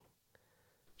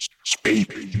Speak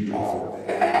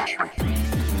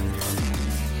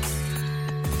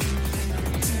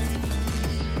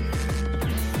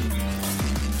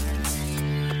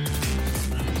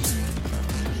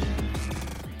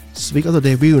of the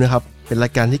Devil นะครับเป็นรา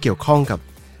ยการที่เกี่ยวข้องกับ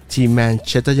ทีมแมนเ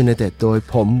ชสเตอร์ยูไนเต็ดโดย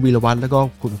ผมวีรวัฒน์แล้วก็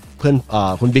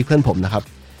คุณบิ๊กเพื่อนผมนะครับ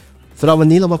สำหรับวัน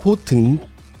นี้เรามาพูดถึง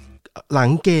หลัง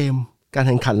เกมการแ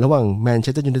ข่งขันระหว่างแมนเช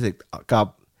สเตอร์ยูไนเต็ดกับ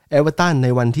เอเวอร์ตันใน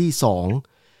วันที่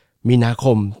2มีนาค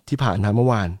มที่ผ่านมาเมื่อ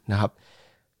วานนะครับ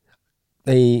ใ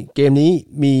นเกม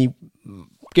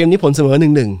นี้ผลเสมอ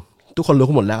 1-1 ทุกคนรู้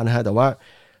กันหมดแล้วนะฮะแต่ว่า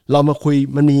เรามาคุย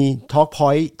มันมี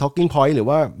talking point หรือ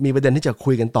ว่ามีประเด็นที่จะ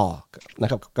คุยกันต่อนะ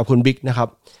ครับกับคุณบิ๊กนะครับ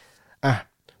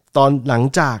ตอนหลัง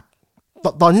จาก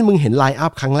ตอนที่มึงเห็นไลน์อั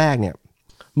พครั้งแรกเนี่ย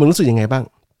มึงรู้สึกยังไงบ้าง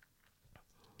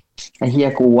ไอ้เฮีย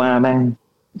กูว่าแม่ง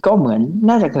ก็เหมือน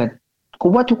น่าจะเกิดกู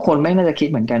ว่าทุกคนแม่งน่าจะคิด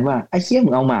เหมือนกันว่าไอ้เฮียมึ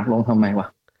งเอาหมากลงทำไมวะ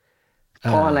เ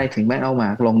พราะอะไรถึงแม่งเอาหมา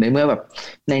กลงในเมื่อแบบ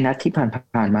ในนัดที่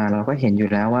ผ่านมาเราก็เห็นอยู่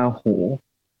แล้วว่าโห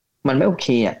มันไม่โอเค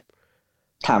อ่ะ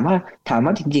ถามว่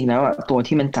าจริงๆแล้วอ่ะตัว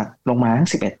ที่มันจัดลงมาทั้ง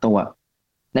11ตัว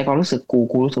ในความรู้สึก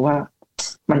กูรู้สึกว่า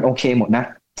มันโอเคหมดนะ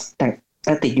แ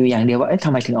ต่ติดอยู่อย่างเดียวว่าทำ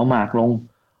ไมถึงเอาหมากลง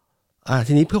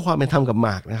ทีนี้เพื่อความเป็นธรรมกับหม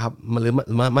ากนะครับหรือ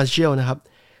มาเชียลนะครับ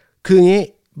คืออย่างนี้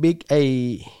บิ๊ก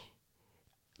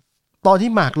ตอนที่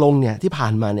หมากลงเนี่ยที่ผ่า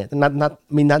นมาเนี่ยนัด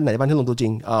มีนัดไหนบ้างที่ลงตัวจริ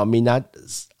งมีนัด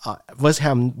เวสต์แฮ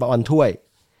มบอลถ้วย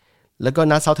แล้วก็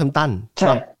นัดเซาท์แฮมป์ตัน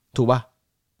ถูกป่ะ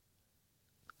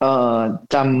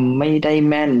จำไม่ได้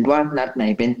แม่นว่านัดไหน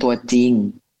เป็นตัวจริง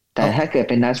แต่ถ้าเกิด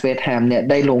เป็นนัดเวสต์แฮมเนี่ย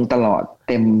ได้ลงตลอด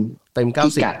เต็ม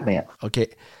90เลยโอเค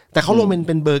แต่เขาลงเ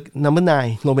ป็นเบอร์นัมเบอร์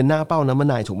9ลงเป็นหน้าเป้านัมเบอร์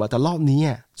9ถูกป่ะแต่รอบนี้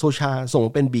โซชาส่ง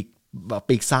เป็น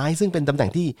ปีกซ้ายซึ่งเป็นตำแหน่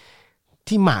ง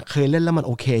ที่หมากเคยเล่นแล้วมัน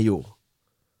โอเคอยู่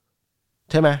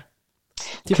ใช่ไหม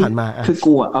ที่ผ่านมาคือ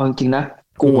กูเอาจริงๆนะ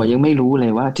กูยังไม่รู้เล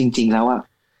ยว่าจริงๆแล้ว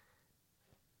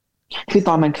คือต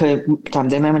อนมันเคยจำ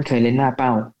ได้ไหมมันเคยเล่นหน้าเป้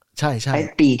าใช่ใช่ไอ้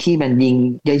ปีที่มันยิง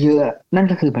เยอะๆนั่น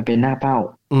ก็คือมันเป็นหน้าเป้า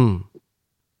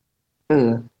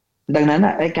ดังนั้น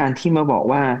ไอ้การที่มาบอก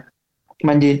ว่า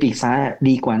มันยืนปีกซ้าย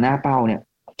ดีกว่าหน้าเป้าเนี่ย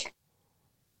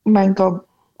มัน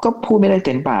ก็พูดไม่ได้เ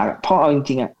ต็มปากเพราะเอาจ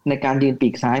ริงๆในการยืนปี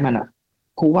กซ้ายมัน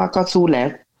กูว่าก็สู้แล้ว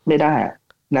ไม่ได้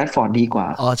แรดฟอร์ดดีกว่า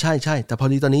ใช่ใช่แต่พอ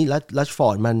ดีตอนนี้แรดฟอ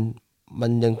ร์ดมั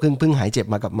นยังเพิ่งหายเจ็บ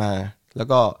มากลับมาแล้ว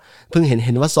ก็เพิ่งเ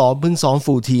ห็นว่าเพิ่งซ้อม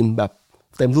ฟูลทีมแบบ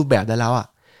เต็มรูปแบบได้แล้ว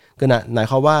ก็หมาย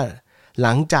ความว่าห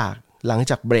ลัง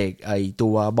จากเบรกไอตั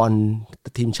วบอล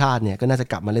ทีมชาติเนี่ยก็น่าจะ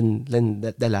กลับมาเล่น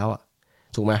ได้แล้ว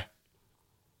ถูกไหม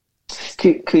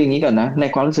คืออย่างนี้ก่อนนะใน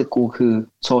ความรู้สึกกูคือ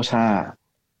โซชา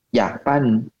อยากปั้น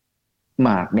หม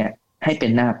ากเนี่ยให้เป็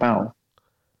นหน้าเป้า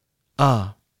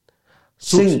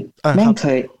ซึ่งแม่งเค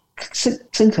ย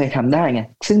ซึ่งเคยทำได้ไง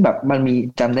ซึ่งแบบมันมี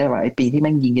จำได้ว่าไอ้ปีที่แ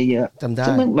ม่งยิงเยอะๆจำได้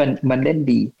ซึ่งมันเล่น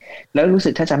ดีแล้วรู้สึ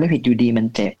กถ้าจำไม่ผิดอยู่ดีมัน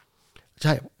เจ็บใ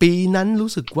ช่ปีนั้น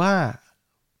รู้สึกว่า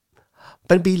เ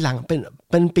ป็นปีหลัง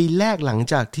เป็นปีแรกหลัง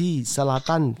จากที่ซาลา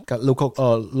ตันกับ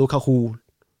ลูคาคู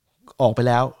ออกไป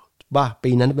แล้วบ้า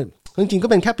ปีนั้นเป็นจริงๆก็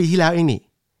เป็นแค่ปีที่แล้วเองนี่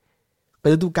เป็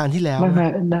นฤดูกาลที่แล้ว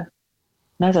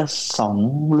น่าจะ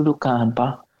2ฤดูกาลปะ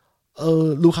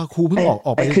ลูคาคูเพิ่งอ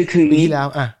อกไปคือปีที่แล้ว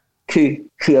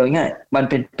คือเอาง่ายมัน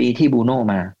เป็นปีที่บูโน่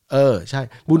มาใช่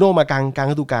บูโน่มากลาง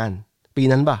ฤดูกาลปี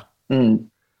นั้นป่ะ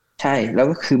ใช่แล้ว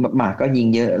ก็คือหมากก็ยิง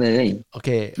เยอะเลยโอเค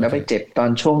แล้วไปเจ็บตอน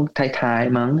ช่วงท้าย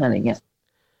ๆมั้งอะไรเงี้ย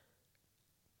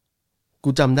กู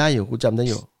จำได้อยู่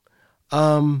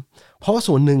เพราะว่า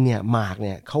ส่วนหนึ่งเนี่ยหมากเ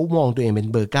นี่ยเขามองตัวเองเป็น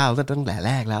เบอร์9ตั้งแต่แ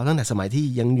รกแล้วตั้งแต่สมัยที่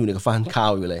ยังอยู่ในกับฟานคา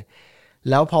วอยู่เลย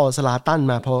แล้วพอซาลาตัน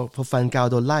มาพอฟานคาว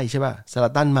โดนไล่ใช่ป่ะซาลา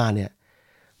ตันมาเนี่ย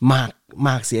หม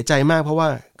ากเสียใจมากเพราะว่า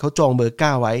เขาจองเบอร์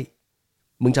9ไว้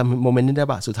มึงจำโมเมนต์นี้ได้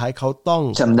ป่ะสุดท้ายเขาต้อง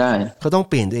จำได้เขาต้อง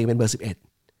เปลี่ยนตัวเองเป็นเบอร์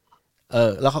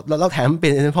11แล้วแถมเปลี่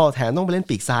ยนพอแถมต้องไปเล่น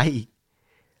ปีกซ้ายอีก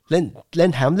เล่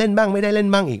นแถมเล่นบ้างไม่ได้เล่น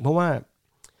บ้างอีกเพราะว่า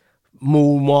มู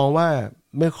มองว่า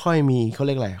ไม่ค่อยมีเขาเ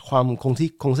รียกอะไรความคง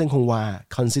เส้นคงวา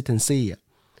consistency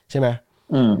ใช่ไหม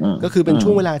ก็คือเป็นช่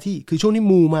วงเวลาที่คือช่วงที่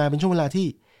มูมาเป็นช่วงเวลาที่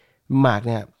หมากเ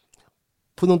นี่ย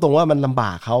พูดตรงๆว่ามันลำบ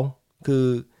ากเขาคือ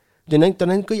ตอน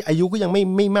นั้นก็อายุก็ยัง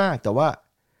ไม่มากแต่ว่า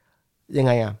ยังไ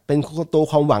งเป็นตัว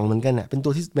ความหวังเหมือนกันเป็นตั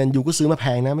วที่แมนยูก็ซื้อมาแพ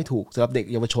งนะไม่ถูกสำหรับเด็ก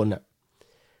เยาวชน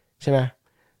ใช่ไหม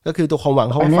ก็คือตัวความหวัง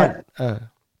เขาฟัน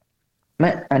ไม่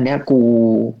อันเนี้ยกู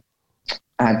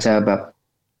อาจจะแบบ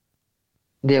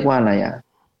เรียกว่าอะไร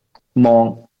มอง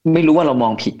ไม่รู้ว่าเรามอ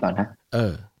งผิดก่อนนะ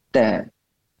แต่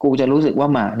กูจะรู้สึกว่า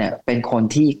หมากเนี่ยเป็นคน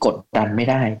ที่กดดันไม่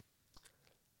ได้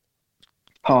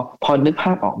พอนึกภ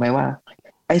าพออกไหมว่า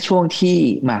ไอ้ช่วงที่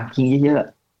หมากยิงเยอะ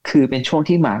ๆคือเป็นช่วง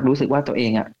ที่หมากรู้สึกว่าตัวเอ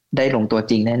งได้ลงตัว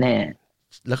จริงแน่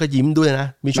ๆแล้วก็ยิ้มด้วยนะ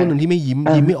มีช่วงหนึ่งที่ไม่ยิ้ม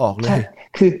ไม่ออกเลย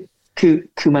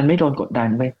คือมันไม่โดนกดดัน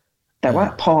ไปแต่ว่า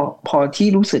พอที่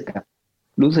รู้สึก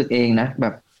รู้สึกเองนะแบ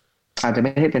บอาจจะไ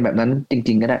ม่ได้เป็นแบบนั้นจ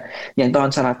ริงๆก็ได้อย่างตอน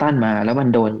ซาลาตันมาแล้วมัน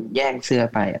โดนแย่งเสื้อ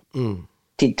ไป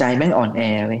จิตใจแม่งอ่อนแอ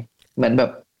เลยเหมือนแบ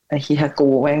บไอ้เฮียกู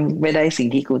แม่งไม่ได้สิ่ง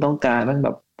ที่กูต้องการแม่งแบ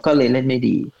บก็เลยเล่นไม่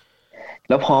ดี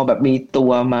แล้วพอแบบมีตั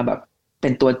วมาแบบเป็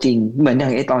นตัวจริงเหมือนอย่า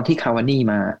งไอ้ตอนที่คาวานี่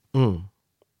มา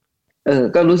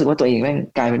ก็รู้สึกว่าตัวเองแม่ง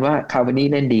กลายเป็นว่าคาวานี่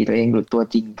เล่นดีตัวเองหลุดตัว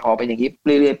จริงพอเป็นอย่างนี้เ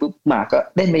รื่อยๆปุ๊บหมากก็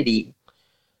เล่นไม่ดี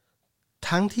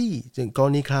ทั้งที่กร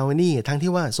ณีคาวานี่ทั้ง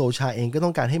ที่ว่าโซชาเองก็ต้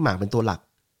องการให้หมากเป็นตัวหลัก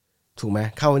ถูกไหม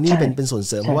คาวานี่เป็นส่วน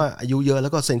เสริมเพราะว่าอายุเยอะแล้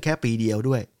วก็เซ็นแค่ปีเดียว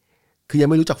ด้วยคือยัง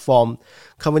ไม่รู้จักฟอร์ม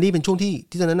คาวานี่เป็นช่วง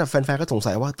ที่ตอนนั้นน่ะแฟนๆก็สง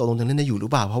สัยว่าตกลงจะเล่นได้อยู่หรือ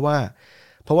เปล่าเพราะ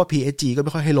ว่า PSG ก็ไ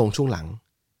ม่ค่อยให้ลงช่วงหลัง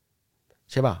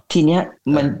ใช่ป่ะทีเนี้ย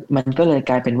มันก็เลย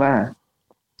กลายเป็นว่า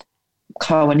ค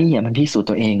าวานี่อ่ะมันพิสูจน์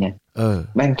ตัวเองไง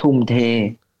แม่งทุ่มเท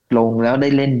ลงแล้วได้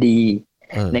เล่นดี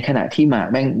ในขณะที่หมาก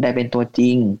แม่งได้เป็นตัวจ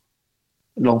ริง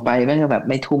ลงไปแม่งก็แบบ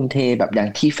ไม่ทุ่มเทแบบอย่าง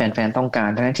ที่แฟนๆต้องการ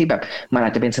ทั้งที่แบบมันอา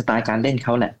จจะเป็นสไตล์การเล่นเข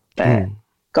าแหละแต่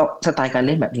ก็สไตล์การเ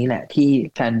ล่นแบบนี้แหละที่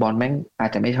แฟนบอลแม่งอา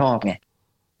จจะไม่ชอบไง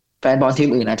แฟนบอลทีม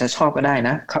อื่นอาจจะชอบก็ได้น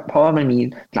ะเพราะว่ามันมี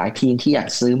หลายทีมที่อยาก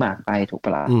ซื้อหมากไปถูกป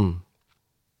ะล่ะ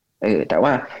แต่ว่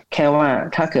าแค่ว่า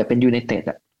ถ้าเกิดเป็นยูไนเต็ด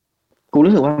อ่ะกู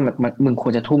รู้สึกว่ามึงคว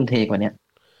รจะทุ่มเทกว่านี้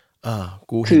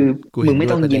คือมึงไม่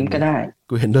ต้องยิ้มก็ได้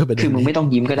กูเห็นด้วยประเด็นคือมึงไม่ต้อง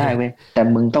ยิ้มก็ได้เว้ยแต่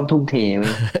มึงต้องทุ่มเทเว้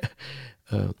ย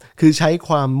คือใช้ค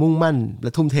วามมุ่งมั่นแล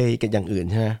ะทุ่มเทกับอย่างอื่น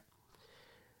ใช่ไหม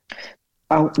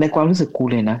เอาในความรู้สึกกู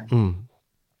เลยนะ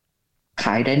ข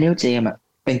ายไดเนียลเจมอ่ะ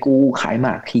เป็นกูขายหม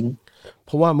ากทิ้งเพ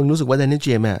ราะว่ามึงรู้สึกว่าไดเนียลเจ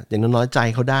มอ่ะอย่างน้อยใจ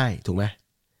เขาได้ถูกไหม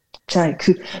ใช่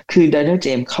คือไดเนียลเจ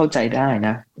มเข้าใจได้น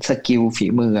ะสกิลฝี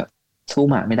มือสู้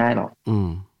หมากไม่ได้หรอก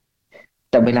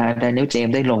แต่เวลาไดเนียลเจม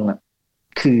ได้ลงอ่ะ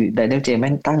คือไดเนียลเจมแ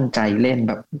ม่งตั้งใจเล่นแ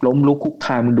บบล้มลุกคุกค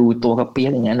านมึงดูตัวกระเปี๊ย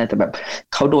กอย่างเงี้ยแหละแต่แบบ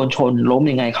เขาโดนชนล้ม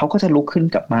ยังไงเขาก็จะลุกขึ้น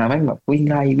กลับมาแม่งแบบวิ่ง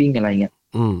ไล่วิ่งอะไรเงี้ย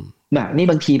หมากนี่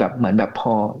บางทีแบบเหมือนแบบพ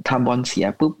อทำบอลเสีย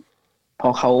ปุ๊บพอ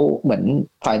เขาเหมือน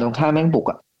ฝ่ายตรงข้ามแม่งบุก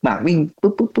อ่ะหมากวิ่ง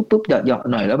ปุ๊บปุ๊บปุ๊บปุ๊บเหยาะ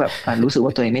หน่อยแล้วแบบรู้สึกว่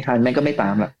าตัวเองไม่ทันแม่งก็ไม่ตา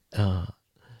มละ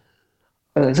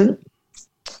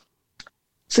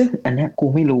ซึ่งอันเนี้ยกู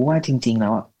ไม่รู้ว่าจริงๆแล้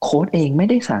วอ่ะโค้ชเองไม่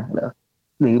ได้สั่งเหรอ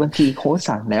หรือบางทีโค้ช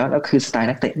สั่งแล้วคือสไตล์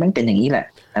นักเตะแม่งเป็นอย่างนี้แหละ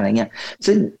อะไรเงี้ย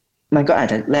ซึ่งมันก็อาจ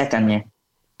จะแลกกันไง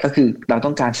ก็คือเราต้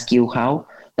องการสกิลเขา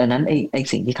ดังนั้นไอ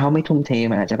สิ่งที่เขาไม่ทุ่มเท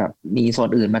มันอาจจะแบบมีส่วน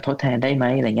อื่นมาทดแทนได้ไหม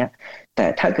อะไรเงี้ยแต่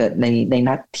ถ้าเกิดใน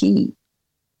นัดที่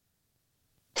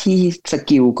ส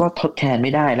กิลก็ทดแทนไ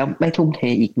ม่ได้แล้วไม่ทุ่มเท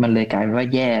อีกมันเลยกลายเป็นว่า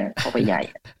แย่เข้าไปใหญ่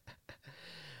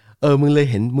มึงเล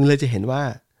ยจะเห็นว่า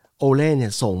โอเล่เนี่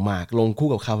ยส่งหมากลงคู่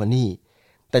กับคาวานี่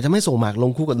แต่จะไม่ส่งหมากล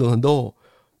งคู่กับโรนัลโด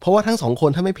เพราะว่าทั้งสองคน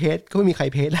ถ้าไม่เพจก็ไม่มีใคร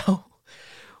เพจแล้ว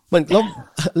มันแ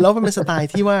ล้วมันเป็นสไตล์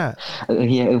ที่ว่า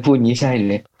เฮียพูดอย่างนี้ใช่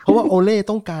เลยเพราะว่าโอเล่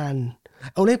ต้องการ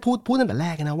โอเล่พูดตั้งแต่แร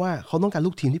กนะว่าเขาต้องการ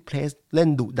ลูกทีมที่เพลสเล่น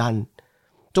ดุดัน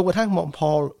จนกระทั่งพอ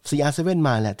CR7 ม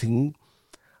าแหละถึง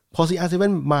พอ CR7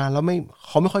 มาแล้วเ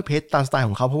ขาไม่ค่อยเพจตามสไตล์ข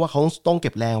องเขาเพราะว่าเขาต้องเ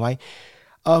ก็บแรงไว้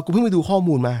กูเพิ่งไปดูข้อ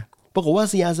มูลมาปรากฏว่า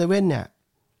CR7 เนี่ย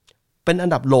เป็นอั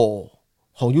นดับโล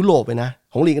ของยุโรปเลยนะ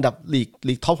ของลีกอันดับ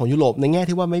ลีกท็อปของยุโรปในแง่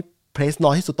ที่ว่าไม่เพรสน้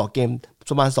อยที่สุดต่อเกม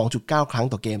ประมาณ 2.9 ครั้ง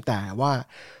ต่อเกมแต่ว่า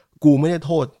กูไม่ได้โ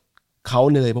ทษเขา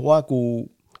เลยเพราะว่ากู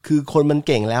คือคนมันเ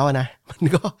ก่งแล้วนะ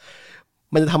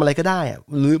มันจะทำอะไรก็ได้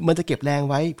หรือมันจะเก็บแรง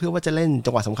ไว้เพื่อว่าจะเล่นจั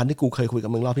งหวะสำคัญที่กูเคยคุยกั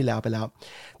บมึงรอบที่แล้วไปแล้ว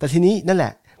แต่ทีนี้นั่นแหล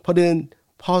ะพ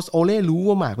อโอเล่รู้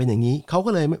ว่าหมากเป็นอย่างนี้เขาก็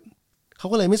เล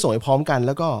ยไม่ส่งให้พร้อมกันแ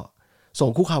ล้วก็ส่ง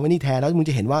คู่คาวานี่แทนแล้วมึง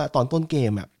จะเห็นว่าตอนต้นเก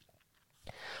ม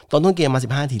มา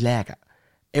15 นาทีแรก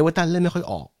เอเวอร์ตันเล่นไม่ค่อย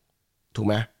ออกถูก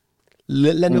ไหม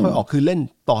เล่นไม่ค่อยออกคือเล่น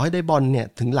ต่อให้ได้บอลเนี่ย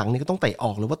ถึงหลังนี่ก็ต้องเตะอ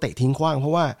อกหรือว่าเตะทิ้งขว้างเพร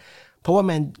าะว่าแ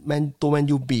มนตัวแมน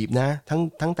ยูบีบนะ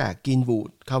ทั้งแต่กินวูด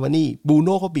คาวานี่บูโ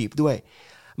น่ก็บีบด้วย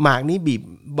หมากนี่บีบ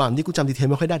บอลที่กูจำดีเทล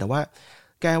ไม่ค่อยได้แต่ว่า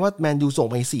แกว่าแมนยูส่ง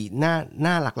ไป4ห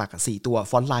น้าหลักๆ4ตัว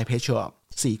ฟอนต์ไลน์เพชเชอร์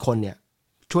4คนเนี่ย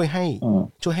ช่วยใ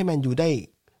ห้แมนยูได้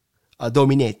โด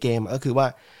มิเนตเกมก็คือว่า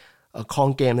ครอง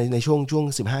เกมในช่วง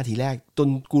15 นาทีแรกจน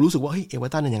กูรู้สึกว่าเฮ้ยเอเวอ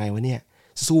ร์ตันเป็นยังไงวะเนี่ย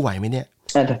สู้ไหวไหมเนี่ย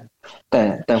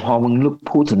แต่พอมึง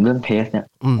พูดถึงเรื่องเพสเนี่ย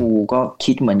กูก็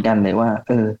คิดเหมือนกันเลยว่า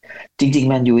จริงๆ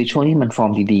แมนยูช่วงที่มันฟอร์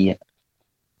มดี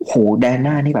ๆโหแดนห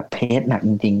น้านี่แบบเพสหนัก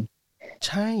จริงๆใ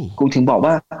ช่กูถึงบอก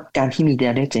ว่าการที่มีแด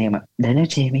นเนลเจมแดนเนล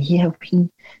เจมไม่เหี้ย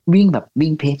วิ่งแบบวิ่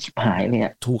งเพสชิบหายเลย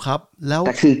ถูกครับแล้วแ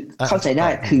ต่คือเข้าใจได้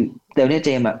คือแดนเนลเจ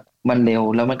มมันเร็ว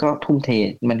แล้วมันก็ทุ่มเท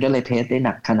มันก็เลยเพสได้ห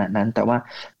นักขนาดนั้นแต่ว่า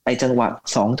ไอ้จังหวะ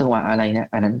2จังหวะอะไรเนี่ย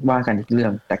อันนั้นว่ากันอีกเรื่อ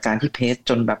งแต่การที่เพส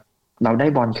จนแบบเราได้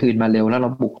บอลคืนมาเร็วแล้วเรา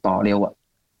บุกต่อเร็ว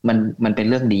มันเป็น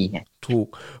เรื่องดีไงถูก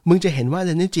มึงจะเห็นว่าเด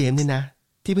นนิสเจมส์เนี่ยนะ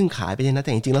ที่เพิ่งขายไปเนี่ยนะแ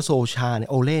ต่จริงๆแล้วโซชาเนี่ย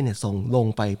โอเล่เนี่ยส่งลง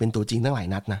ไปเป็นตัวจริงตั้งหลาย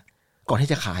นัดนะก่อนที่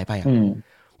จะขายไป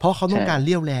เพราะเขาต้องการเ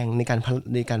ลี้ยวแรงใน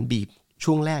การบีบ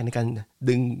ช่วงแรกในการ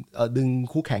ดึง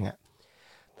คู่แข่ง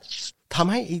ท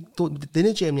ำให้ไอ้ตัวเดน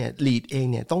นิสเจมส์เนี่ยลีดเอง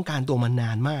เนี่ยต้องการตัวมาน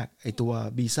านมากไอ้ตัว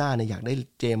บีซ่าเนี่ยอยากได้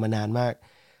เจมส์มานานมาก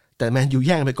แต่แมนยูแ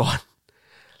ย่งไปก่อน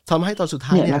ทำให้ตอนสุด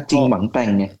ท้ายเนี่ยรักจริงหวังแต่ง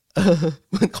เนี่ย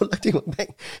มันคนรักจริงหวังแต่ง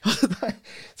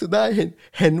สุดท้าย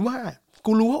เห็นว่า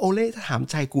กูรู้ว่าโอเล่ถ้าถาม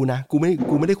ใจกูนะกูไ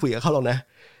ม่ได้คุยกับเขาหรอกนะ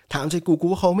ถามใจกู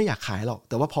ว่าเขาไม่อยากขายหรอก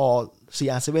แต่ว่าพอ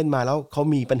CR7 มาแล้วเขา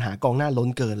มีปัญหากองหน้าล้น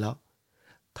เกินแล้ว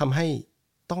ทำให้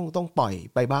ต้องปล่อย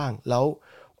ไปบ้างแล้ว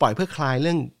ปล่อยเพื่อคลายเ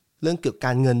รื่องเกี่ยวกับก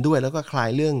ารเงินด้วยแล้วก็คลาย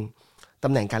เรื่องต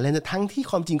ำแหน่งการเล่นทั้งที่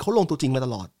ความจริงเขาลงตัวจริงมาต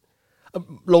ลอด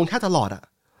ลงแค่ตลอดอะ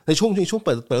ในช่วงเ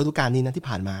ปิดฤดูกาลนี้นะที่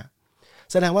ผ่านมา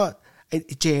แสดงว่าไ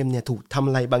อ้เจมเนี่ยถูกทำ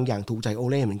อะไรบางอย่างถูกใจโอ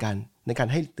เล่เหมือนกันในการ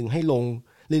ให้ลง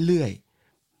เรื่อย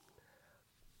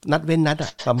ๆนัดเว้นนัดอ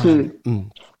ะประมาณ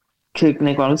คือใน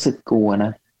ความรู้สึกกูน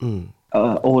ะ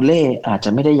โอเล่อาจจะ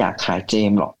ไม่ได้อยากขายเจ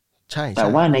มหรอกใช่แต่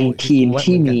ว่าในทีม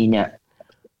ที่มีเนี่ย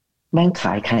แม่งข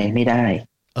ายใครไม่ได้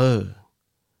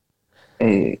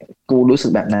กูรู้สึ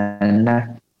กแบบนั้นนะ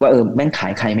ว่าแม่งขา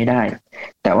ยใครไม่ได้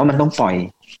แต่ว่ามันต้องปล่อย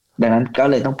ดังนั้นก็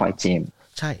เลยต้องปล่อยเจม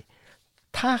ใช่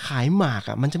ถ้าขายหมาก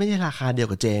อ่ะมันจะไม่ได้ราคาเดียว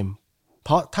กับเจมเพ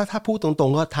ราะถ้าพูดตร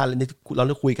งๆก็เราไ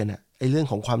ด้คุยกันอ่ะไอ้เรื่อง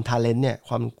ของความทาเลนต์เนี่ยค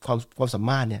วามสา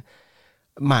มารถเนี่ย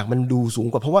หมากมันดูสูง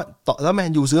กว่าเพราะว่าแล้วแม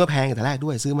นยูซื้อมาแพงแต่แรกด้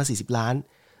วยซื้อมา40 ล้าน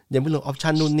ยังไม่รวมออป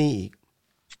ชั่นนู่นนี่อีก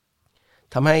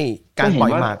ทำให้การปล่อ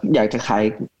ยหมากอยากจะข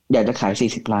าย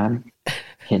40 ล้าน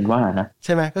เห็นว่านะใ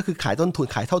ช่ไหมก็คือขายต้นทุน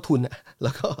ขายเท่าทุนอ่ะแ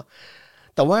ล้วก็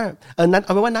แต่ว่านัดเอ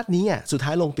าไว้ว่านัดนี้อ่ะสุดท้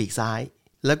ายลงปีกซ้าย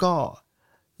แล้วก็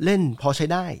เล่นพอใช้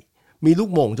ได้มีลูก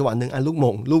หม่งจังหวะหนึ่งลูกห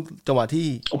ม่งลูกจังหวะที่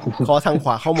คอทางข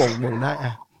วาเข้าหม่งได้อ่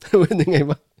ะเป็นยังไง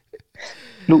บ้าง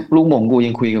ลูกหม่งกู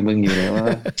ยังคุยกับมึงอยู่เลยว่า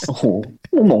โอ้โห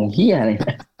ลูกหม่งเหี้ยอะไร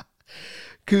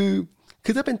คื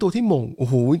อถ้าเป็นตัวที่หม่งโอ้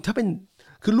โหถ้าเป็น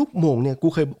คือลูกหม่งเนี่ย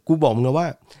กูบอกมึงนะว่า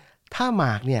ถ้าหม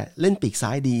ากเนี่ยเล่นปีกซ้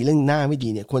ายดีเล่นหน้าไม่ดี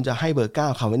เนี่ยควรจะให้เบอร์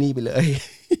9คาวานี่ไปเลย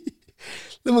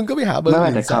แล้วมึงก็ไปหาเบอร์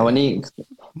อื่นแต่คาวา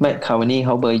นี่เข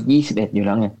าเบอร์21อยู่แ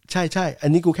ล้วไงใช่อั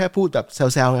นนี้กูแค่พูดแบบแ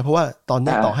ซวๆไงเพราะว่าตอน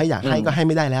นี้ต่อให้อยากให้ก็ให้ไ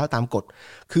ม่ได้แล้วตามกฎ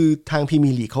คือทางพรีเมี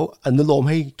ยร์ลีกเขาอนุโลม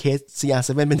ให้เคส CR7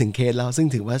 เป็นถึงเคสแล้วซึ่ง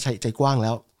ถือว่าใจกว้างแ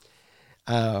ล้ว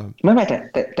ไม่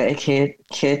แต่ไอ้เ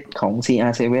คสของ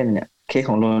CR7 เนี่ยเคส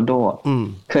ของโรนัลโด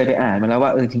เคยไปอ่านมาแล้วว่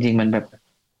าจริงๆมันแบบ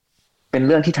เป็นเ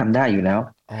รื่องที่ทำได้อยู่แล้ว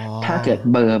ถ้าเกิด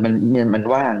เบอร์มัน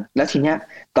ว่างแล้วทีเนี้ย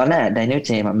ตอนแรกไดเนียลเ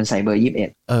จมส์มันใส่เบอร์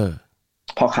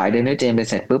21พอขายไดเนียลเจมส์ไป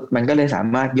เสร็จปุ๊บมันก็เลยสา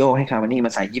มารถโยกให้คาวานี่ม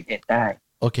าใส่21ได้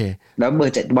โอเคแล้วเบอ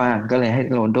ร์7ว่างก็เลยให้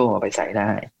โรนัลโดไปใส่ได้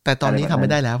แต่ตอนนี้ทำไม่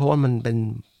ได้แล้วเพราะว่ามันเป็น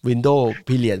วินโดว์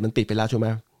พีเรียดมันปิดไปแล้วใช่ไหม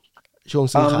ช่วง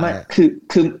ซื้อขาย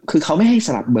คือเขาไม่ให้ส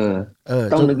ลับเบอร์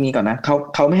ต้องนึกนี้ก่อนนะ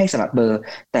เขาไม่ให้สลับเบอร์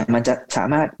แต่มันจะสา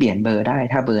มารถเปลี่ยนเบอร์ได้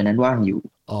ถ้าเบอร์นั้นว่างอยู่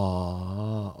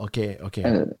โอเค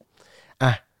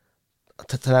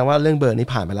แสดงว่าเรื่องเบอร์นี้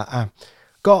ผ่านไปแล้ว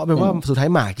ก็เป็นว่าสุดท้าย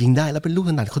หมากยิงได้แล้วเป็นลูก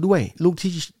ถนัดเขาด้วยลูก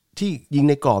ที่ยิง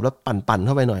ในกรอบแล้วปั่นเ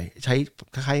ข้าไปหน่อยใช้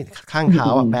คล้ายข้างเท้า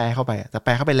แปรเข้าไปแต่แป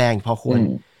รเข้าไปแรงพอควร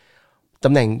ต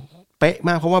ำแหน่งเป๊ะม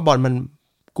ากเพราะว่าบอลมัน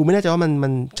กูไม่แน่ใจว่ามั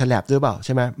นฉลับด้วยเปล่าใ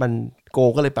ช่ไหมมันโก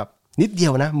ก็เลยแบบนิดเดีย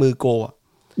วนะมือโก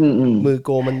มือโก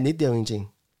มันนิดเดียวจริง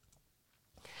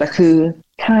ๆแต่คือ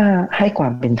ถ้าให้ควา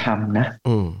มเป็นธรรมนะ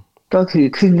ก็คือ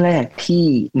ครึ่งแรกที่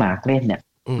หมากเล่นเนี่ย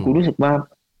กูรู้สึกว่า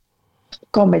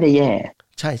ก็ไม่ได้แย่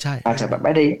ใช่อาจจะแบบไ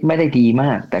ม่ได้ดีม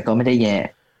ากแต่ก็ไม่ได้แย่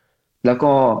แล้ว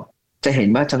ก็จะเห็น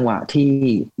ว่าจังหวะที่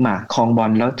หมากครองบอ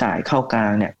ลแล้วจ่ายเข้ากลา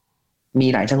งเนี่ยมี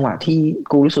หลายจังหวะที่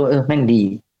กูรู้สึกว่าแม่งดี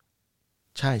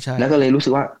ใช่แล้วก็เลยรู้สึ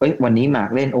กว่าวันนี้หมาก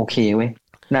เล่นโอเคเว้ย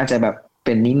น่าจะแบบเ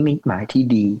ป็นนิมิตหมายที่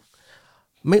ดี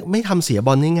ไม่ทำเสียบ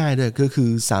อลง่ายๆเลยคือ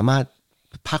สามารถ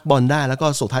พักบอลได้แล้วก็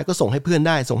สุดท้ายก็ส่งให้เพื่อนไ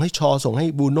ด้ส่งให้ชอส่งให้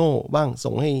บูโน่บ้าง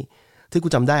ส่งให้ที่กู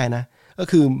จำได้นะก็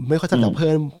คือไม่ค่อยทันแต่เ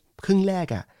พิ่มครึ่งแรก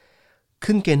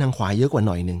ขึ้นเกณฑ์ทางขวาเยอะกว่าห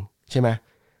น่อยนึงใช่ไหม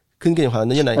ขึ้นเกณฑ์ทางขวา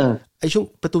นั่นยังไงไอ้ช่วง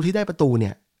ประตูที่ได้ประตูเนี่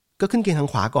ยก็ขึ้นเกณฑ์ทาง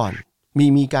ขวาก่อน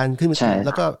มีการขึ้นมาแ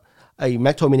ล้วก็ไอ้แ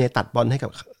ม็กโทมิเนตัดบอลให้กับ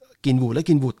กินวูดแล้ว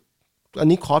กินวูดอัน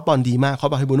นี้คอร์สบอลดีมากคอร์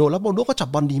สบอลให้บูโน่แล้วบูโน่ก็จับ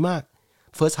บอลดีมาก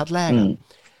เฟิร์สทัชแรก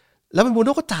แล้วบูโ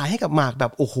น่ก็จ่ายให้กับหมากแบ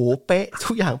บโอ้โหเป๊ะ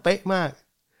ทุกอย่างเป๊ะมาก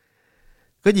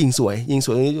ก็ยิงสวย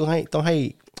ต้องให้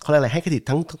เขาเรียกอะไรให้เครดิต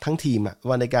ทั้งทีม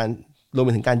ว่าในการรวมไป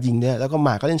ถึงการยิงด้วยแล้วก็หม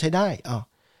ากก็เล่นใช้ได้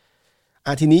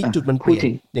ทีนี้จุดมันเปลี่ยน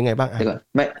ยังไงบ้างเดี๋ยว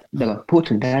ก่อนพูด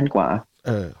ถึงด้านขวา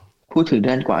พูดถึง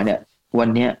ด้านขวาเนี่ยวัน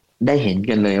เนี้ยได้เห็น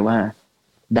กันเลยว่า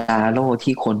ดาโล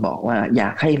ที่คนบอกว่าอยา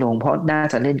กให้ลงเพราะน่า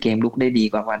จะเล่นเกมลุกได้ดี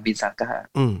กว่าวันบินซาก้า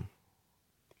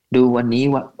ดูวันนี้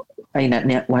ว่าไอ้นั่น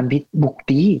เนี่ยวันพิษบุก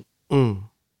ดี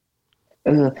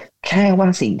แค่ว่า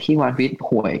สิ่งที่วันพิษ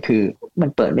ห่วยคือมัน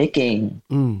เปิดไม่เก่ง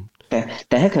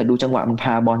แต่ถ้าเกิดดูจังหวะมันพ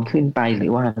าบอลขึ้นไปหรื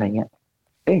อว่าอะไรเงี้ย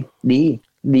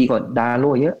ดีกว่าดาโล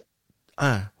เยอะ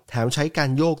แถมใช้การ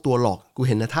โยกตัวหลอกกูเ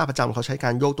ห็นนะท่าประจำเขาใช้กา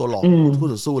รโยกตัวหลอกคู่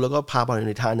ต่อสู้แล้วก็พาบอล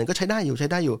ในทางนึงก็ใช้ได้อ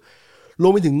ยู่ รว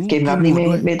มไปถึงเกมรับนี่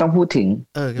ไม่ต้องพูดถึง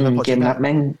เกมรับแ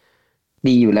ม่ง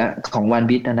ดีอยู่แล้วของวัน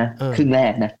บิทนะครึ่งแร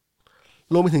กนะ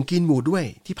รวมไปถึงกินบูดด้วย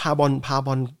ที่พาบ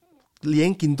อลเลี้ยง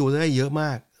กินตัวได้เยอะม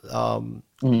าก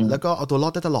แล้วก็เอาตัวรอ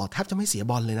ดได้ตลอดแทบจะไม่เสีย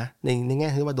บอลเลยนะในแง่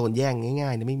ที่ว่าโดนแย่งง่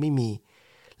ายๆเนี่ยไม่มี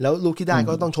แล้วลูกที่ได้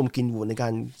ก็ต้องชมกินบูดในกา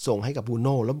รส่งให้กับบูโ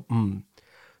น่แล้ว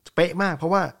เป๊ะมากเพรา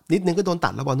ะว่านิดนึงก็โดนตั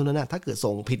ดแล้วบอลตรงนั้นนะถ้าเกิด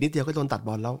ส่งผิดนิดเดียวก็โดนตัดบ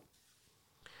อลแล้ว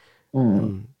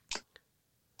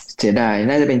เสียดาย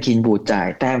น่าจะเป็นกินบูดจ่าย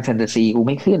แต้มแฟนตาซีกูไ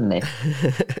ม่ขึ้นเลย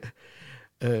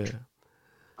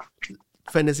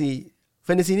แฟนตา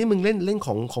ซีนี่มึงเล่น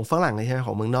ของฝรั่งเลยใช่ไหมข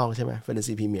องเมืองนอกใช่ไหมแฟนตา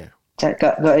ซีพรีเมียร์ใช่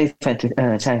ก็ไอ้แฟน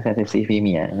ใช่แฟนตาซีพรีเ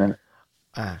มียร์นั่น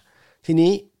ที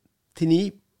นี้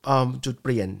จุดเป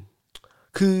ลี่ยน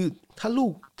คือ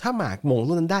ถ้าหมากมง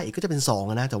ลูกนั้นได้อีกก็จะเป็น2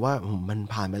นะแต่ว่ามัน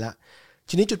ผ่านไปแล้ว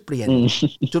ทีนี้จุดเปลี่ยน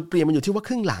มันอยู่ที่ว่าค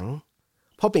รึ่งหลัง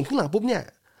พอเปลี่ยนครึ่งหลังปุ๊บเนี่ย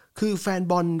คือแฟน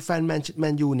บอลแฟนแม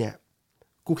นยูเนี่ย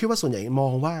กูคิดว่าส่วนใหญ่มอ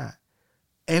งว่า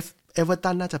เอเวอร์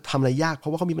ตันน่าจะทำอะไรยากเพรา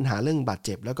ะว่าเขามีปัญหาเรื่องบาดเ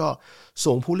จ็บแล้วก็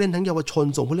ส่งผู้เล่นทั้งเยาวชน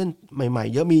ส่งผู้เล่นใหม่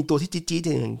ๆเยอะมีตัวที่จี๊ดๆ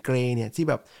อย่างเกรย์เนี่ยที่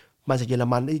แบบมาจากเยอร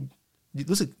มันได้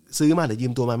รู้สึกซื้อมาหรือยื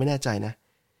มตัวมาไม่แน่ใจนะ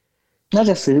น่า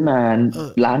จะซื้อมา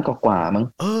ล้านกว่ามั้ง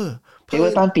เอเวอ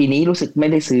ร์ตันปีนี้รู้สึกไม่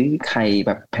ได้ซื้อใครแ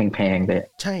บบแพงๆเลย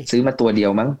ใช่ซื้อมาตัวเดีย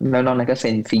วมั้งแล้วนอกนั้นก็เ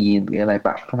ซ็นฟรีหรืออะไรป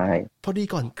ะใช่พอดี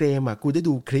ก่อนเกมกูได้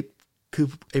ดูคลิปคือ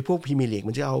ไอ้พวกพรีเมียร์ลีก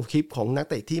มันจะเอาคลิปของนัก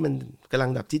เตะที่มันกำลัง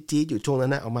แบบจี๊ดๆอยู่ช่วงนั้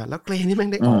นนะออกมาแล้วเกรนี่แม่ง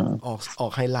ได้ออ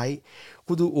กไฮไลท์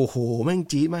กูดูโอ้โหแม่ง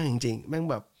จี๊ดมากจริงๆแม่ง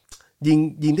แบบ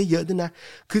ยิงได้เยอะด้วยนะ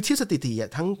คือที่สถิติ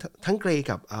ทั้งเกร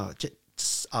กับ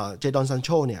เจดอนซันโช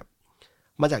เนี่ย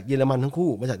มาจากเยอรมันทั้งคู่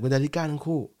มาจากบูนเดสลีกาทั้ง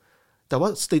คู่แต่ว่า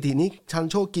สถิตินี้ซัน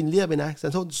โชกินเรียบไปนะซั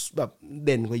นโชแบบเ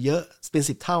ด่นกว่าเยอะเป็น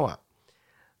10 เท่า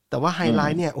แต่ว่าไฮไล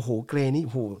ท์เนี่ยโอ้โหเกรนี่โ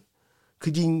อ้โหคื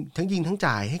อยิงทั้ง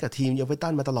จ่ายให้กับทีมเอเวอร์ตั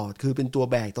นมาตลอดคือเป็นตัว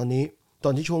แบกตอ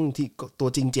นที่ช่วงที่ตัว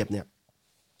จริงเจ็บเนี่ย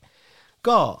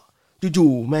ก็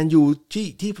จู่ๆแมนยู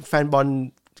ที่แฟนบอล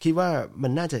คิดว่ามั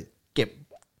นน่าจะเ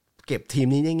ก็บทีม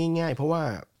นี้ได้ง่ายๆเพราะว่า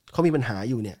เขามีปัญหา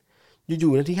อยู่เนี่ยอ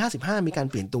ยู่นาที55มีการ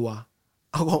เปลี่ยนตัว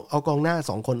เอากองหน้า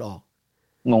2คนออก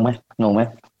งงไหม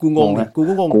กูงงกู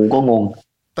ก็งง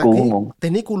แต่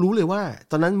นี่กูรู้เลยว่า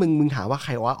ตอนนั้นมึงถามว่าใค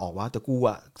รว่าออกวะแต่กู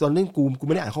ตอนนั้นกูไ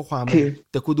ม่ได้อ่านข้อความ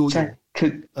แต่กูดูอยู่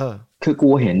คือกู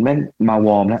เห็นแม่งมาว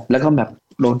อร์มแล้วก็แบบ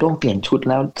โรนโดเปลี่ยนชุด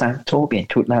แล้วซานโชเปลี่ยน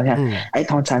ชุดแล้วเนี่ยไอ้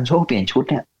ตอนซานโชเปลี่ยนชุด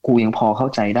เนี่ยกูยังพอเข้า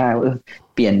ใจได้ว่า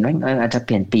เปลี่ยนแม่งอาจจะเป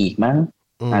ลี่ยนปีกมั้ง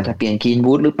อาจจะเปลี่ยนกรีน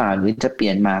วูดหรือเปล่าหรือจะเปลี่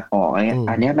ยนมาออกอะไรเงี้ย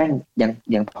อันนี้แม่ง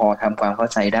ยังพอทำความเข้า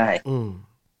ใจได้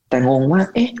แต่งงว่า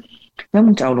แล้ว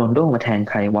มึงจะเอาโรนโดมาแทน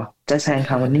ใครวะจะแทน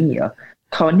คาวานี่เหรอ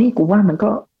คาวานี่กูว่ามันก็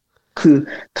คือ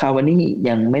คาวานี่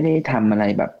ยังไม่ได้ทำอะไร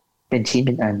แบบเป็นชิ้นเ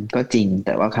ป็นอันก็จริงแ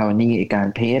ต่ว่าคาวานี่การ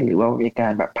เพสหรือว่ากา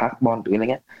รแบบพักบอลหรืออะไร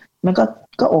เงี้ยมัน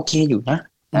ก็โอเคอยู่นะ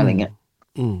อะไรเงี้ย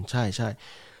ใช่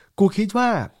กูคิดว่า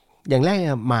อย่างแรกเ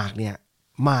นี่ยมาร์กเ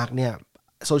นี่ย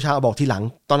โซชาบอกทีหลัง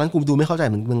ตอนนั้นกูดูไม่เข้าใจ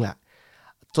เหมือนมึงแหละ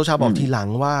โซชาบอกทีหลัง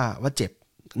ว่าเจ็บ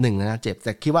นะเจ็บแ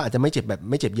ต่คิดว่าอาจจะไม่เจ็บแบบ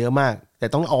ไม่เจ็บเยอะมากแต่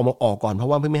ต้องเอามาออกก่อนเพราะ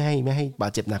ว่าไม่ให้บา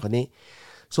ดเจ็บหนักกว่านี้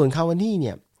ส่วนคาวานี่เ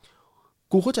นี่ย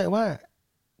กูเข้าใจว่า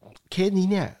เคสนี้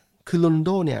เนี่ยคือโรนัลโด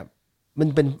เนี่ยมัน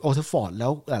เป็นโอลด์แทรฟฟอร์ดแล้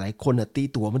วหลายคนตี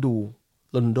ตั๋วมาดู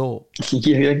โรนัลโด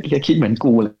คิดเหมือน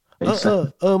กูเลย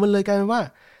มันเลยกลายเป็นว่า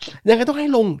ยังไงต้องให้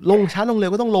ลงช้าลงเร็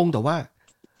วก็ต้องลงแต่ว่า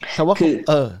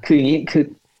คืออย่างนี้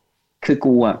คือ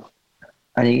กู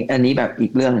อันนี้แบบอี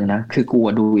กเรื่องนึงนะคือกู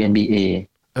ดู NBA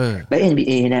และ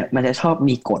NBA เนี่ยมันจะชอบ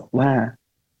มีกฎว่า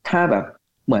ถ้าแบบ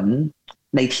เหมือน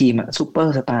ในทีมซุปเปอ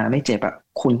ร์สตาร์ไม่เจ็บ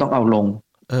คุณต้องเอาลง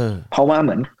เพราะว่าเห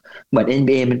มือน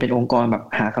NBA มันเป็นองค์กรแบบ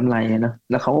หากำไรนะ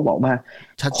แล้วเขาก็บอกว่า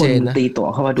คนตีตั๋ว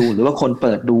เข้ามาดูหรือว่าคนเ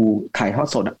ปิดดูถ่ายทอด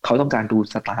สดเขาต้องการดู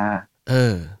สตาร์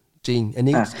จริงอัน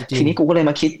นี้ทีนี้กูก็เลย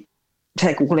มา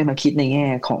คิดในแง่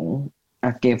ของ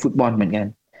เกมฟุตบอลเหมือนกัน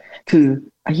คือ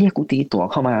ไอ้เหี้ยกูตีตั๋ว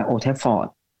เข้ามาโอลด์แทรฟฟอร์ด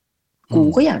กู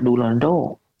ก็อยากดูโรนัลโด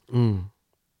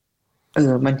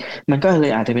มันก็เล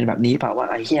ยอาจจะเป็นแบบนี้เปล่าว่า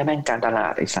ไอ้เหี้ยแม่งการตลา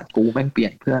ดไอ้สัตว์กูแม่งเปลี่ย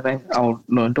นเพื่อแม่งเอา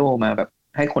โรนัลโดมาแบบ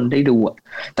ให้คนได้ดู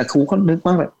แต่กูก็นึก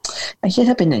ว่าแบบไอ้เหี้ย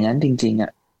ถ้าเป็นอย่างนั้นจริง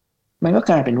ๆมันก็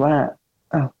กลายเป็นว่า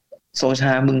โซช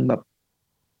ามึงแบบ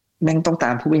แม่งต้องต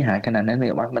ามผู้บริหารขนาดนั้นเล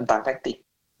ยว่ามันตามแทคติก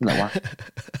เหรอวะ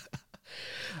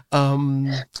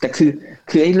แต่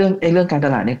คือไอ้เรื่องการต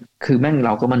ลาดเนี่ยคือแม่งเร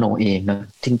าก็มโนเองเนอะ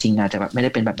จริงๆอาจจะแบบไม่ได้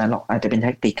เป็นแบบนั้นหรอกอาจจะเป็นแท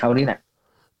คติกเขานี่แหละ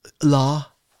เหรอ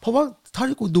เพราะว่าเท่า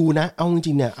ที่กูดูนะเอาจ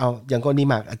ริงๆเนี่ยเอาอย่างกรณี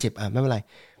หมากเจ็บไม่เป็นไร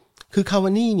คือคาวา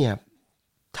นี่เนี่ย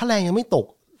ถ้าแรงยังไม่ตก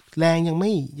แรงยังไ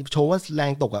ม่โชว์ว่าแร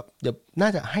งตกเดี๋ยวน่า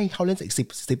จะให้เขาเล่นสัก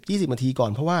10-20 นาทีก่อ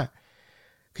นเพราะว่า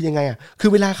คือยังไงคือ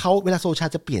เวลาโซชา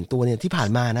จะเปลี่ยนตัวเนี่ยที่ผ่าน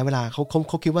มานะเวลาเข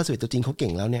าคิดว่า11ตัวจริงเขาเ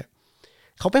ก่งแล้วเนี่ย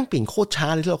เขาแป้งเปลี่ยนโคตรช้า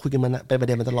เลยที่เราคุยกันมันเป็นประเ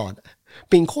ด็นมาตลอดเ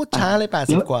ปลี่ยนโคตรช้าเลย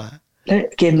80 กว่า แล้ว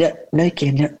เกมเนี้ยไอ้เก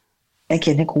มเ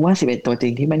นี้ยกูว่า11ตัวจริ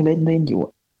งที่แม่งเล่นอยู่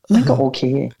แม่งก็โอเค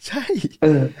ใช่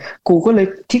กูก็เลย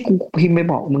ที่กูพิมพ์ไป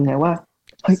บอกมึงไงว่า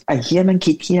เฮ้ยไอ้เหี้ยแม่ง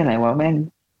คิดเหี้ยอะไรวะแม่ง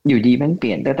อยู่ดีแม่งเป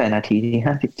ลี่ยนตั้งแต่นาทีที่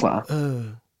50กว่า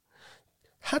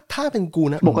ถ้าเป็นกู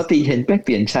นะปกติเห็นแม่งเป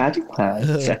ลี่ยนช้าจิ๋วหาย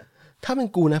ถ้าเป็น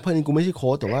กูนะเพราะกูไม่ใช่โค้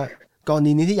ชแต่ว่ากร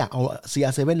ณีนี้ที่อยากเอา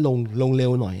CR7 ลงเร็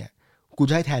วหน่อยอ่ะกู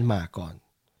จะให้แทนหมากก่อน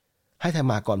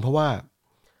เพราะว่า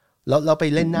เราไป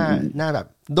เล่นหน้าแบบ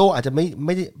โดอาจจะไ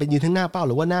ม่ได้เป็นยืนทั้งหน้าเป้าห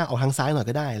รือว่าหน้าออกทางซ้ายหน่อย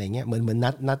ก็ได้อะไรเงี้ยเหมือน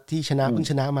นัดที่ชนะเพิ่ง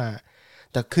ชนะมา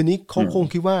แต่คืนนี้เขาคง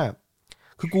คิดว่า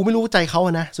คือกูไม่รู้ใจเขาอ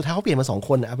ะนะสุดท้ายเขาเปลี่ยนมา2ค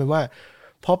นเอาเป็นว่า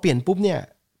พอเปลี่ยนปุ๊บเนี่ย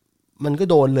มันก็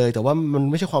โดนเลยแต่ว่ามัน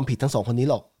ไม่ใช่ความผิดทั้ง2คนนี้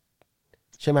หรอก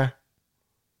ใช่ไหม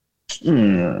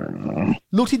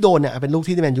ลูกที่โดนเนี่ยเป็นลูก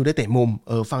ที่แมนยูได้เตะมุม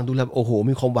ฟังดูแล้วโอ้โห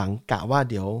มีความหวังกะว่า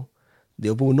เดี๋ยว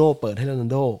บรูโน่เปิดให้โรนั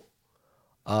ลโด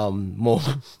โมง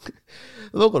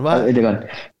ปรากฏว่าเดี๋ยวก่อน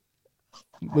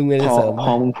มึงไม่ได้เสริมพ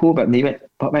อมึงพูดแบบนี้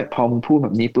พอมึงพูดแบ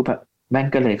บนี้ปุ๊บแบบแม่ง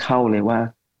ก็เลยเข้าเลยว่า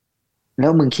แล้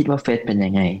วมึงคิดว่าเฟสเป็นยั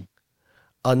งไง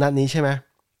นัดนี้ใช่ไหม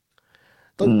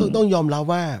ต้องยอมรับ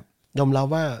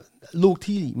ว่าลูก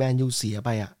ที่แมนยูเสียไป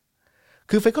อ่ะ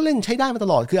คือเฟสก็เล่นใช้ได้มาต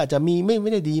ลอดคืออาจจะมีไ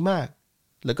ม่ได้ดีมาก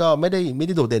แล้วก็ไม่ไ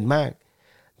ด้โดดเด่นมาก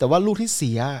แต่ว่าลูกที่เ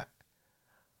สีย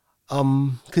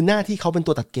คือหน้าที่เขาเป็น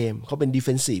ตัวตัดเกมเขาเป็น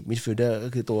defensive midfielder ก็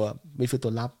คือตัว midfield ตั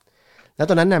วรับแล้ว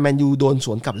ตอนนั้นน่ะแมนยูโดนส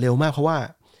วนกลับเร็วมากเพราะว่า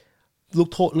ลูก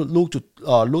โทษ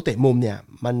ลูกเตะมุมเนี่ย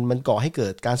มันก่อให้เกิ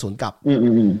ดการสวนกลับ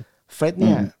เฟร็ดเ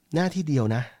นี่ยหน้าที่เดียว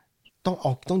นะ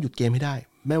ต้องหยุดเกมให้ได้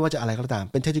ไม่ว่าจะอะไรก็ตาม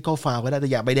เป็น technical foul ก็ได้แต่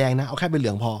อย่าใบแดงนะเอาแค่ใบเหลื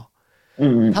องพอ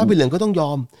ถ้าใบเหลืองก็ต้องย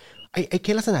อมไอ้เค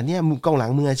สลักษณะเนี้ยกองหลั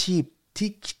งมืออาชีพ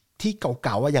ที่เ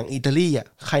ก่าๆว่าอย่างอิตาลีอ่ะ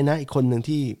ใครนะอีกคนหนึ่ง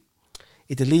ที่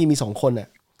อิตาลีมี2คนอ่ะ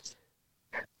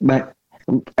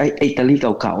ไอ้อิตาลีเ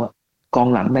ก่าๆอ่ะกอง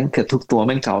หลังแม่งเกือบทุกตัวแ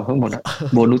ม่งเก่าทั้งหมดอะ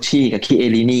โบนุชชี่กับคีเอ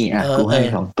ลินี่กูให้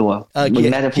2ตัวมึง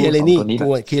น่าจะพูด2ตัวนี้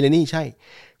คีเอลินี่ใช่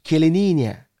คีเอลินี่เนี่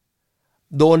ย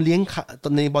โดนเลี้ยงตอ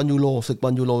นในบอลยูโรศึกบอ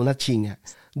ลยูโรนัดชิงเนี่ย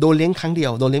โดนเลี้ยงครั้งเดีย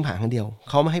วโดนเลี้ยงผ่านครั้งเดียว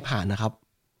เขาไม่ให้ผ่านนะครับ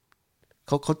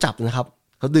เขาจับนะครับ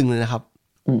เขาดึงเลยนะครับ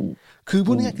คือพ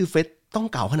วกนี้คือเฟสต้อง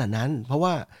เก่าขนาดนั้นเพราะว่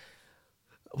า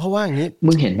อย่างนี้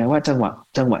มึงเห็นไหมว่าจัง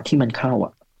หวะที่มันเข้าอ่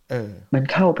ะมัน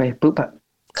เข้าไปปุ๊บแบบ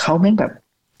เขาแม่งแบบ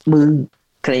มึง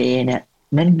เกรเนี่ย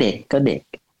แม่งเด็กก็เด็ก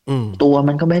ตัว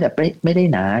มันก็ไม่ได้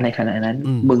หนาในขนาดนั้น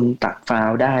มึงตัดฟา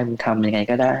วได้มึงทำยังไง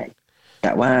ก็ได้แ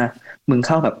ต่ว่ามึงเ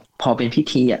ข้าแบบพอเป็นพิ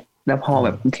ธีอ่ะแล้วพอแบ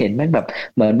บเห็นแม่งแบบ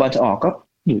เหมือนบอลจะออกก็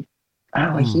หยุดอ้า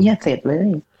วไอ้เหี้ยเสร็จเลย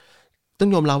ต้อง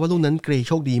ยอมรับว่าลูกนั้นเกรโ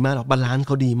ชคดีมากหรอกบาลานซ์เ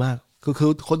ขาดีมากคือ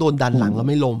เขาโดนดันหลังแล้ว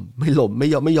ไม่ย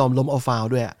อมล้มเอาฟาว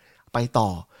ด้วยไปต่อ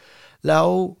แล้ว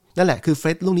นั่นแหละคือเฟ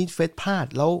สลูกนี้เฟสพลาด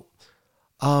แล้ว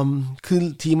คือ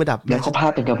ทีมระดับแล้วเขาพลา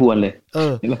ดเป็นขบวนเลย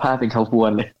แล้วพลาดเป็นขบวน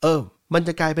เลยมันจ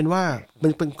ะกลายเป็นว่ามั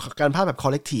นเป็นการพลาดแบบคอ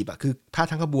ลเลกทีฟอ่ะคือพลาด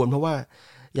ทั้งขบวนเพราะว่า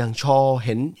อย่างชอเ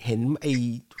ห็นไอ้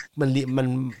มัน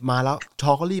มาแล้วช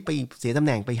อก็รีบไปเสียตำแห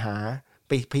น่งไปหาไ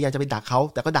ปพยายามจะไปดักเขา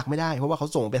แต่ก็ดักไม่ได้เพราะว่าเขา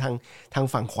ส่งไปทาง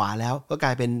ฝั่งขวาแล้วก็กล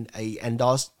ายเป็นไอ้แอนด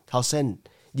อสทาวเซน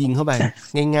ยิงเข้าไป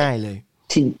ง่ายๆเลย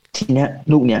ทีเนี้ย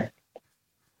ลูกเนี้ย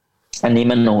อันนี้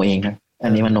มันโนเองนะอั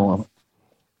นนี้มันโน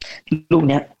ลูก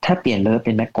เนี้ยถ้าเปลี่ยนเลิฟเ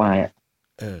ป็นแม็กควาย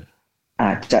อ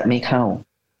าจจะไม่เข้า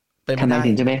ทำไม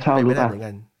ถึงจะไม่เข้ารู้ป่ะ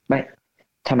ไม่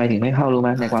ทำไมถึงไม่เข้ารู้ไหม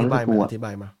ในความรู้สึกกูอธิบ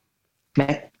ายมาแ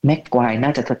ม็กควายน่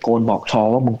าจะตะโกนบอกชอ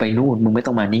ว่ามึงไปนู่นมึงไม่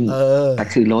ต้องมานี่แต่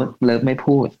คือเลิฟไม่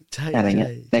พูดอะไรเงี้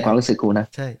ยในความรู้สึกกูนะ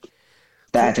ใช่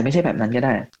แต่อาจจะไม่ใช่แบบนั้นก็ไ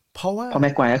ด้เพราะแม็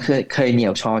กควายก็เคยเหนี่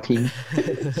ยวชอทิ้ง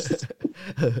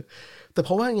แต่เพ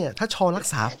ราะว่าเนี่ยถ้าชอรัก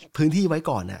ษาพื้นที่ไว้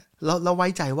ก่อนน่ะแล้วไว้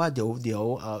ใจว่าเดี๋ยว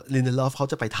ลินเดลอฟเขา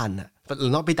จะไปทันน่ะหรื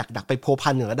อต้องไปดักไปโพพั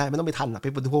นก็ได้ไม่ต้องไปทันน่ะไป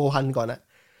โพพันก่อนนะ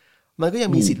มันก็ยั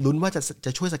งมีสิทธิ์ลุ้นว่าจ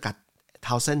ะช่วยสกัดท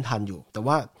าวเซนทันอยู่แต่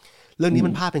ว่าเรื่องนี้มั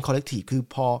นพลาดเป็นคอลเลกทีฟ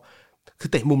คือ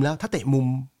เตะมุมแล้วถ้าเตะมุม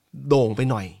โด่งไป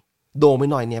หน่อย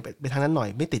เนี่ยไปทางนั้นหน่อย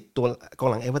ไม่ติดตัวกอง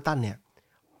หลังเอเวอร์ตันเนี่ย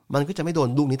มันก็จะไม่โดน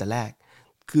ลูกนี้แต่แรก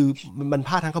คือมันพ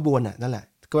ลาดทั้งขบวนน่ะนั่นแหละ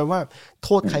ก็แปลว่าโท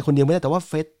ษใครคนเดียวไม่ได้แต่ว่าเ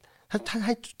ฟสถ้าใ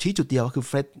ห้ชี้จุดเดียวคือ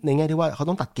เฟสในแง่ที่ว่าเขา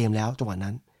ต้องตัดเกมแล้วจังหวะ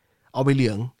นั้นเอาไปเหลื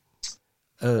อง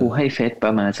กูให้เฟสป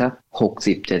ระมาณสัก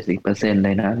60-70%เล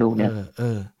ยนะลูกเนี้ย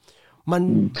มัน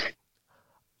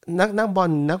นักบ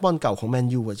อลเก่าของแมน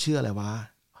ยูชื่ออะไรวะ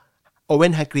โอเว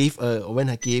นฮากรีฟโอเวน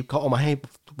ฮากรีฟเขาเอามาให้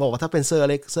บอกว่าถ้าเป็นเซอร์อ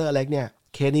เล็กเนี่ย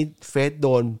เคสนี้เฟสโด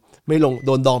นไม่ลงโด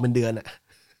นดองเป็นเดือนอ่ะ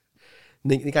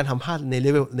ในการทำพลาดในเล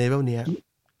เวลเนี้ย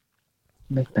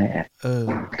ไม่แปลก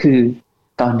คือ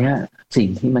ตอนเนี้ยสิ่ง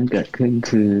ที่มันเกิดขึ้น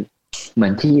คือเหมื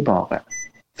อนที่บอกอะ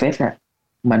เฟสอะ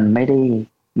มันไม่ไ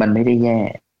ด้แย่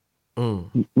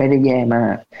ไม่ได้แย่มา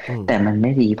กแต่มันไ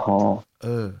ม่ดีพอ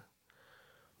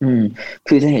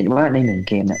คือจะเห็นว่าใน1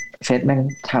 เกมเนี่ยเฟสแม่ง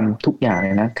ทำทุกอย่างเล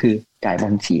ยนะคือจ่ายบอ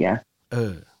ลเสีย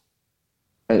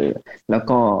แล้ว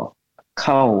ก็เ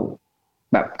ข้า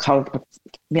แบบเข้า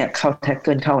เนี่ยเข้าแท็กเ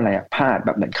กิลเข้าอะไรอะพลาดแบ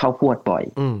บเหมือนเข้าพวดบ่อย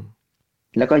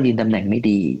แล้วก็ยืนตำแหน่งไม่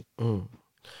ดี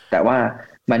แต่ว่า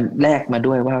มันแลกมา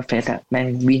ด้วยว่าเฟสอะแม่ง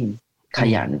วิ่งข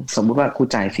ยันสมมุติว่ากู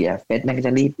จ่ายเสียเฟสแม่งก็จ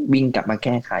ะรีบวิ่งกลับมาแ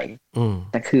ก้ไข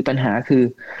แต่คือปัญหาคือ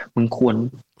มึงควร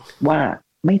ว่า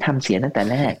ไม่ทำเสียตั้งแต่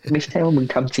แรกไม่ใช่ว่ามึง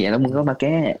ทำเสียแล้วมึงก็มาแ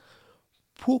ก้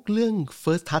พวกเรื่อง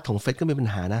first touch ของเฟสก็มีปัญ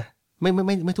หานะ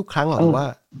ไม่ทุกครั้งหรอกว่า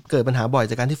เกิดปัญหาบ่อย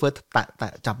จากการที่เฟิร์สแต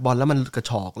ะจับบอลแล้วมันกระ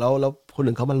ชอกแล้วคน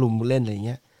อื่นเขามาลุมเล่นอะไรอย่างเ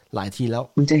งี้ยหลายทีแล้ว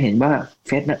มึงจะเห็นว่าเ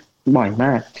ฟสน่ะบ่อยม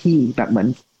ากที่แบบเหมือน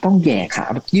ต้องแย่ขา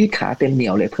แบบยืดขาเต็มเหนี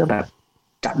ยวเลยเพื่อแบบ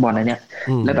จับบอลอะไรเนี่ย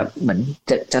แล้วแบบเหมือน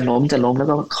จะล้มแล้ว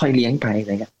ก็ค่อยเลี้ยงไปอะไ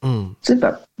รเงี้ยซึ่งแบ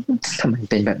บทำไม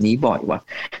เป็นแบบนี้บ่อยวะ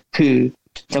คือ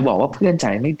จะบอกว่าเพื่อนใจ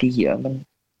ไม่ดีเหรอ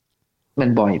มัน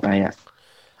บ่อยไป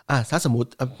ถ้าสมมติ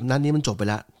นัดนี้มันจบไป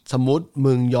แล้วสมมติ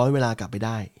มึงย้อนเวลากลับไปไ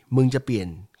ด้มึงจะเปลี่ยน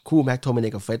คู่แม็กโทมิเน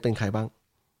กับเฟสเป็นใครบ้าง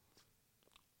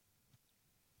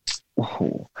โอ้โห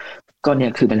ก็เนี่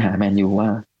ยคือปัญหาแมนยูว่า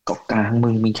กองกลางมึ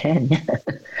งมีแค่เนี้ย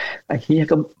ไอ้เหี้ย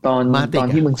ก็ตอน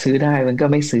ที่มึงซื้อได้มันก็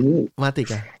ไม่ซื้อมาติด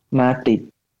มาติด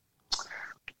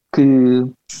คือ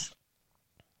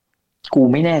กู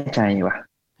ไม่แน่ใจว่ะ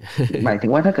หมายถึ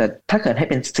งว่าถ้าเกิดให้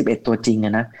เป็น11ตัวจริงอ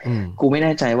ะนะกูไม่แ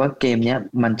น่ใจว่าเกมเนี้ย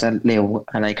มันจะเร็ว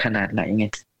อะไรขนาดไหนไง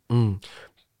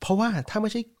เพราะว่าถ้าไ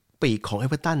ม่ใช่ปีกของเอ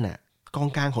เวอร์ตันน่ะกอง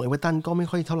กลางของเอเวอร์ตันก็ไม่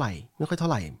ค่อยเท่าไหร่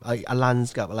ไอ้อลัน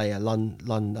ส์กับอะไรล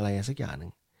อนอะไรสักอย่างนึ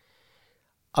ง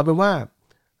เอาเป็นว่า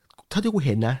ถ้าที่กูเ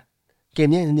ห็นนะเกม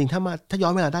นี้จริงๆถ้าย้อ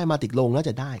นเวลาได้มาติดลงน่า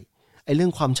จะได้ไอ้เรื่อ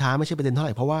งความช้าไม่ใช่ประเด็นเท่าไห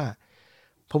ร่เพราะว่า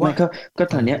ก็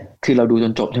ตอนเนี้ยคือเราดูจ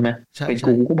นจบใช่ไหมเป็น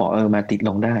กูก็บอกมาติด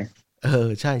ลงได้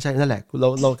ใช่นั่นแหละ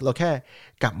เราแค่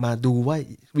กลับมาดูว่า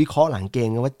วิเคราะห์หลังเกม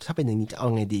ว่าถ้าเป็นอย่างนี้จะเอา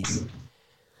ไงดี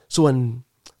ส่ว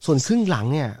นครึ่งหลัง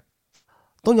เนี่ย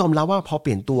ต้องยอมรับว่าพอเป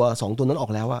ลี่ยนตัว2ตัวนั้นออ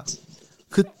กแล้วอะ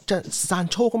คือจะซาน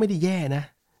โชก็ไม่ได้แย่นะ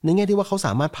ในแง่ที่ว่าเขาส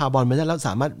ามารถพาบอลไปได้แล้วส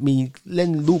ามารถมีเล่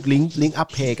นลูกลิงก์อัพ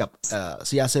เพย์กับ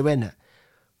CR7 น่ะ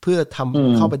เพื่อท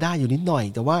ำเข้าไปได้อยู่นิดหน่อย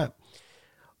แต่ว่า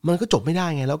มันก็จบไม่ได้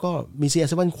ไงแล้วก็มี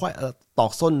CR7ควายตอ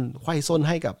กส้นไขว้ส้น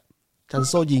ให้กับจัน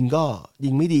โซยิงก็ยิ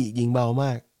งไม่ดียิงเบาม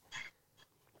าก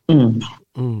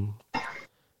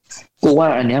กูว่า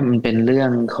อันเนี้ยมันเป็นเรื่อ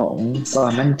งของคว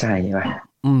ามมั่นใจป่ะ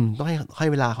ต้องให้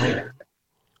เวลาเขา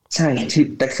ใช่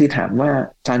แต่คือถามว่า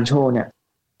ซานโชเนี่ย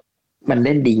มันเ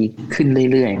ล่นดีขึ้น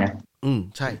เรื่อยๆนะ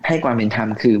ใช่ให้ความเป็นธรรม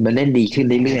คือมันเล่นดีขึ้น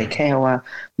เรื่อยๆแค่ว่า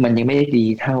มันยังไม่ได้ดี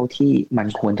เท่าที่มัน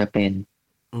ควรจะเป็น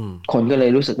คนก็เลย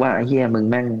รู้สึกว่าไอ้เหี้ยมึง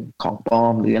แม่งของปลอ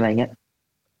มหรืออะไรเงี้ย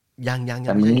ยังแ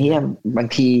ต่มึงเหี้ยบาง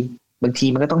ที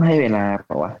มันก็ต้องให้เวลาเ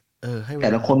ปล่าวะแต่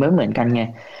ละคนไม่เหมือนกันไง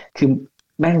คือ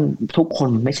แม่งทุกคน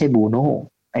ไม่ใช่บูโน่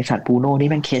ไอสัตว์บูโน่นี่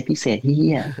แม่งเคสพิเศษที่เ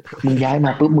หี้ยมึงย้ายม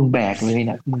าปุ๊บมึงแบกเลย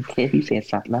นะมึงเคสพิเศษ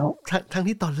สัตว์แล้วทั้ง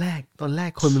ที่ตอนแรก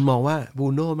คนมันมองว่าบู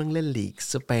โน่แม่งเล่นลีก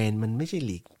สเปนมันไม่ใช่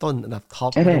ลีกต้นอันดับท็อ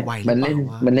ปไวมัน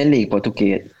เล่นลีกโปรตุเก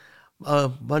ส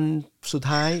มันสุด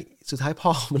ท้ายพ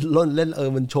อมันเล่น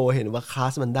มันโชว์เห็นว่าคลา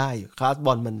สมันได้อยู่คลาสบ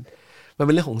อลมันเ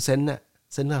ป็นเรื่องของเซนส์น่ะ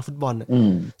เซนส์ทางฟุตบอลน่ะ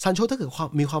ซานโชถ้าเกิด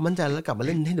มีความมั่นใจแล้วกลับมาเ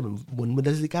ล่นให้เหมือนบุนเด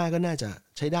สลิก้าก็น่าจะ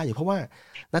ใช้ได้อยู่เพราะว่า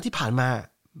นัดที่ผ่านมา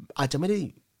อาจจะไม่ได้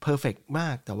เพอร์เฟกต์มา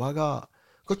กแต่ว่า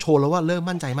ก็โชว์แล้วว่าเริ่ม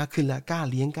มั่นใจมากขึ้นแล้วกล้า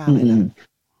เลี้ยงกล้าอะไรแล้ว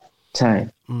ใช่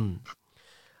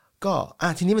ก็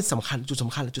ทีนี้มันจุดส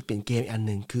ำคัญจุดเปลี่ยนเกมอีกอันห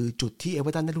นึ่งคือจุดที่เอเวอ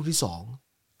ร์ตันได้ลูกที่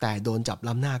2แต่โดนจับ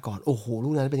ล้ำหน้าก่อนโอ้โหลู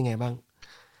กนั้นเป็นยังไงบ้าง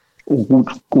โอ้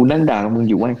กูนั่งด่ามึง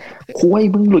อยู่ว่าคุย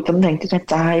มึงหลุดตำแหน่งกระ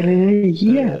จายเลยเ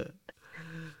ฮีย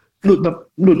หลุดแบ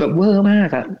บเวอร์มาก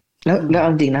อะแล้ว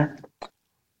จริงนะ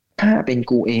ถ้าเป็น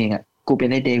กูเองอะกูเป็น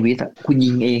ไอ้เดวิสอะกูยิ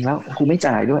งเองแล้วกูไม่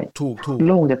จ่ายด้วยถูกโ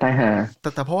ล่งจะตายหา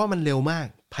แต่เพราะว่ามันเร็วมาก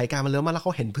ไผการมันเร็วมากแล้วเข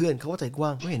าเห็นเพื่อนเขาก็ใจกว้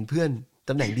างเขาเห็นเพื่อน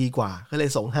ตำแหน่งดีกว่าก็เลย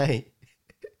ส่งให้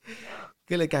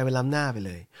ก็เลยกลายเป็นล้ำหน้าไปเ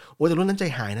ลยโอ้แต่รุ่นนั้นใจ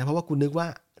หายนะเพราะว่ากูนึกว่า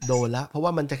โดนแล้วเพราะว่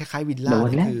ามันจะคล้ายๆวิลล่า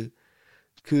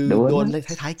คือโดน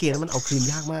ท้ายๆเกมแล้วมันเอาคืน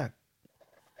ยากมาก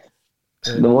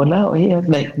โดนแล้วเฮ้ย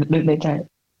นึกในใจ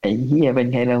ไอ้เหี้ยเป็น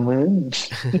ไงล่ะมึง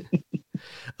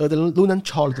แต่รุ่นนั้น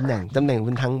ชอหลุดตำแหน่งเ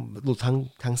ป็นหลุด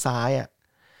ทางซ้ายอ่ะ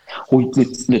อุ้ย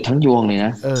หลุดทั้งยวงเลยน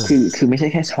ะคือไม่ใช่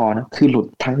แค่ชอนะคือหลุด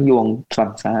ทั้งยวงฝั่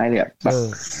งซ้ายเลยแบบ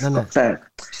นั่นแหละ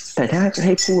แต่ถ้าจะใ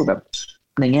ห้พูดแบบ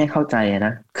ในแง่เข้าใจน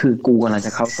ะคือกูกำลังจ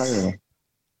ะเคาน์เตอร์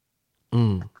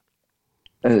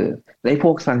แล้วพ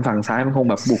วกฝั่งซ้ายมันคง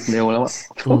แบบบุกเร็วแล้ว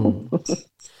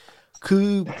คือ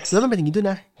แล้วมันเป็นอย่างนี้ด้วย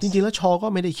นะจริงๆแล้วชอก็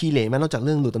ไม่ได้ขี้เหร่มานอกจากเ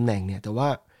รื่องหลุดตำแหน่งเนี่ยแต่ว่า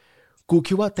กู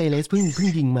คิดว่าเตเลสเพิ่ง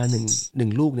ยิงมาหนึ่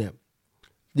งลูกเนี่ย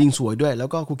ยิงสวยด้วยแล้ว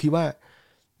ก็กูคิดว่า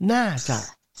น่า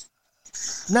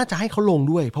จะให้เขาลง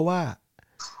ด้วยเพราะว่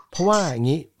าอย่าง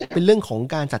นี้เป็นเรื่องของ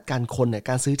การจัดการคนเนี่ย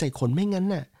การซื้อใจคนไม่งั้น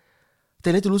น่ะเต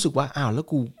เลสจะรู้สึกว่าอ้าวแล้ว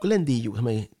กูก็เล่นดีอยู่ทำไ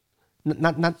ม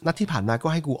นัดที่ผ่านมาก็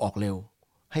ให้กูออกเร็ว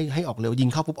ให้ออกเร็วยิง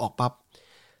เข้าปุ๊บออกปั๊บ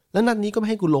แล้วนัดนี้ก็ไม่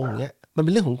ให้กูลงอย่างเงี้ยมันเป็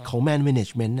นเรื่องของแมนแมเนจ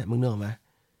เมนต์เนี่ยมึงนึกออกไหม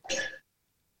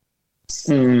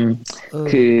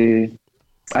คือ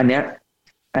อันเนี้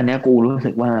ยกูรู้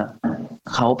สึกว่า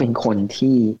เขาเป็นคน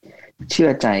ที่เชื่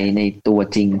อใจในตัว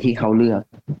จริงที่เขาเลือก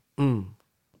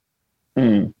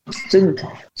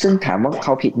ซึ่งถามว่าเข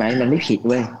าผิดไหมมันไม่ผิด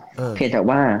เว้ยเพียงแต่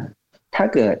ว่าถ้า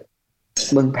เกิด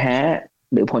มึงแพ้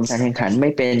หรือผลการแข่งขันไ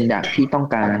ม่เป็นอย่างที่ต้อง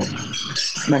การ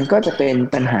มันก็จะเป็น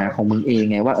ปัญหาของมึงเอง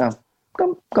ไงว่า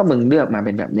ก็มึงเลือกมาเ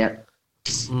ป็นแบบเนี้ย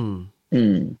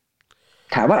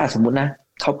ถามว่าสมมตินะ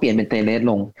เขาเปลี่ยนเป็นเตเลส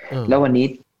ลงแล้ววันนี้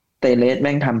เตเลสแ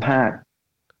ม่งทำพลาด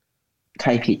ใคร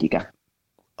ผิดอีกอะ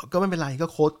ก็ไม่เป็นไรก็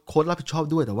โค้ดรับผิดชอบ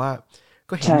ด้วยแต่ว่า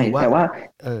ก็เห็นอยู่ว่าแต่ว่า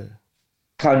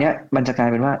คราวเนี้ยมันจะกลาย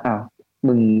เป็นว่า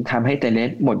มึงทำให้เตเล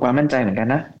สหมดความมั่นใจเหมือนกัน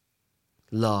นะ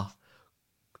เหรอ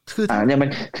เนี่ยมัน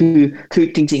คือ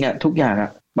จริงๆทุกอย่าง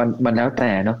มันแล้วแ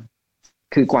ต่เนาะ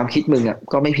คือความคิดมึง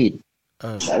ก็ไม่ผิด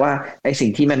แต่ว่าไอสิ่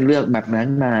งที่มันเลือกแบบนั้น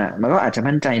มามันก็อาจจะ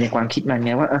มั่นใจในความคิดมันไ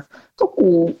งว่าก็กู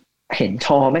เห็นช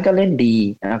อแม่งก็เล่นดี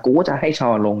กูก็จะให้ชอ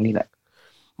ลงนี่แหละ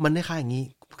มันได้ค่าอย่างนี้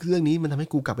เรื่องนี้มันทำให้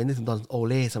กูกลับไปนึกถึงตอนโอ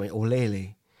เล่สมัยโอเล่เลย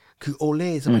คือโอเ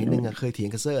ล่สมัยหนึ่งเคยเถียง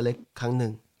กับเซอร์อเล็กครั้งหนึ่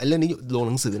งไอ้เรื่องนี้ลง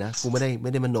หนังสือนะกูไม่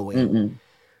ได้มโนเอง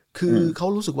คือเขา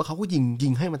รู้สึกว่าเขาก็ยิ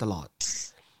งให้มันตลอด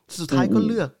สุดท้ายก็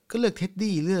เลือกเท็ด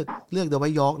ดี้เลือกเดวา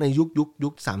ยอร์กในยุ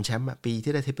ค3แชมป์ปี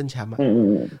ที่ได้ทริปเปิลแชมป์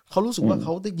เขารู้สึกว่าเข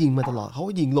าได้ยิงมาตลอดเขา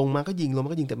ก็ยิงลงมาก็ยิง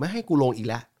แต่ไม่ให้กูลงอีก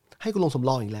แล้วให้กูลงสำร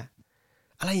องอีกแล้ว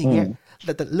อะไรอย่างเงี้ยแ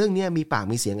ต่เรื่องนี้มีปาก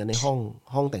มีเสียงกันในห้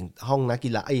องนักกี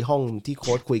ฬาไอ้ห้องที่โ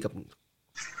ค้ชคุยกั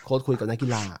บนักกี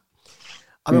ฬา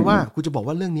เอาเป็นว่ากูจะบอก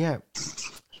ว่าเรื่องนี้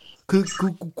คือ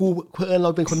กูเพื่อนเร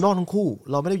าเป็นคนนอกทั้งคู่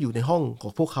เราไม่ได้อยู่ในห้องขอ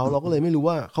งพวกเขาเราก็เลยไม่รู้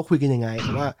ว่าเขาคุยกันยังไงแ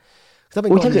ต่ว่าถ้า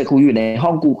เกิดกูอยู่ในห้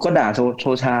องกูก็ด่าโช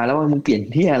ชาแล้วว่ามึงเปลี่ยน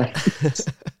ที่อะไร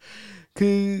คื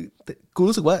อกู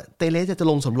รู้สึกว่าเตเลสจะ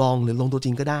ลงสำรองหรือลงตัวจ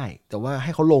ริงก็ได้แต่ว่าใ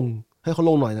ห้เขาลง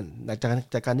หน่อย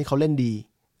จากการที่เขาเล่นดี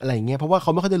อะไรอย่างเงี้ยเพราะว่าเข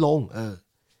าไม่ค่อยได้ลง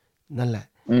นั่นแหละ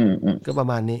ก็ประ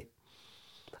มาณนี้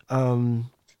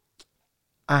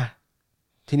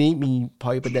ทีนี้มีพ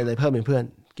อยประเด็นอะไรเพิ่มเพื่อน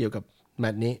เกี่ยวกับแม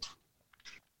ตช์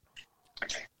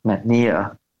นี้เหรอ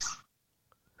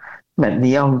แมตช์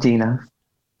นี้เอาจริงนะ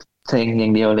เซ็งอย่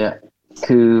างเดียวเลย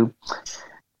คื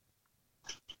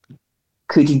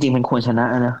อจริงๆมันควรชนะ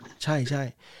นะใช่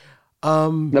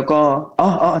แล้วก็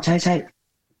ใช่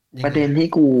ประเด็นที่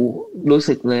กูรู้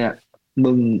สึกเลย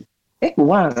มึงกู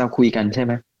ว่าเราคุยกันใช่ไห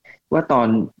มว่าตอน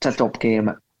จะจบเกม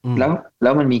แล้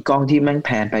วมันมีกล้องที่แม่งแผ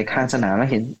นไปข้างสนามแล้ว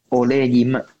เห็นโอเล่ยิ้ม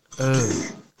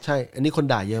ใช่อันนี้คน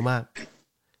ด่าเยอะมาก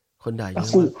คนด่าเยอะ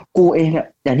กูเอง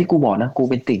อย่างที่กูบอกนะกู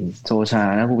เป็นติ่งโซชา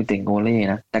นะกูเป็นติ่งโอเล่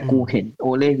นะแต่กูเห็นโอ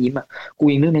เล่ยิ้มกู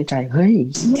ยังนึกในใจเฮ้ย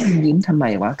ยิ้มทำไม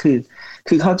วะ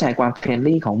คือเข้าใจความเฟรน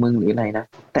ลี่ของมึงหรืออะไรนะ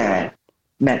แต่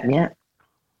แมตช์เนี้ย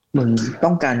มึงต้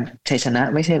องการชัยชนะ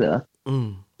ไม่ใช่เหรอ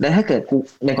แล้วถ้าเกิดกู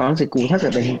ในความรู้สึกกูถ้าเกิ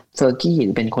ดเป็นเฟอร์กี้ห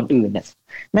รือเป็นคนอื่นเนี่ย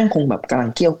แม่งคงแบบกำลัง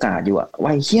เกี้ยวกาดอยู่ว่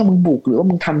าไอ้เหี้ยมึงบุกหรือว่า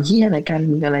มึงทำเหี้ยอะไรกัน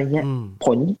มึงอะไรเงี้ยผ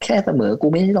ลแค่เสมอกู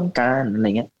ไม่ได้ต้องการอะไร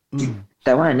เงี้ยแ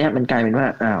ต่ว่าอันเนี้ยมันกลายเป็นว่า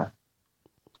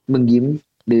มึงยิ้ม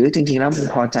หรือจริงๆแล้วมึง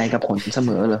พอใจกับผลเสม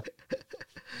อเหรอ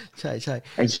ใช่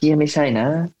ไอ้เหี้ยไม่ใช่นะ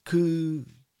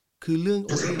คือเรื่องโ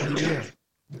อเล่ยิ้มเนี่ย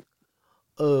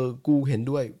กูเห็น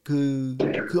ด้วยคื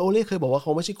อโอเล่เคยบอกว่าเข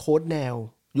าไม่ใช่โค้ชแนว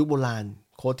ยุคโบราณ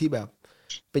โค้ชที่แบบ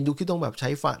เป็นยุคที่ต้องแบบใช้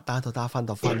ตาต่อตาฟัน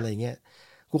ต่อฟันอะไรเงี้ย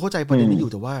กูเข้าใจประเด็นนี้อ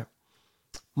ยู่แต่ว่า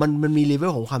มันมีเลเว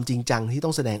ลของความจริงจังที่ต้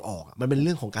องแสดงออกมันเป็นเ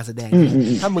รื่องของการแสดง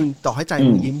ถ้ามึงต่อให้ใจ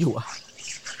มึงยิ้มอยู่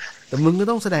แต่มึงก็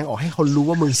ต้องแสดงออกให้คนรู้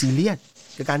ว่ามึงซีเรียส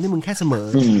กับการที่มึงแค่เสมอ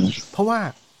เพราะว่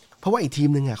าอีกทีม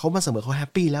นึงเขามาเสมอเขาแฮ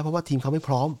ปปี้แล้วเพราะว่าทีมเขาไม่พ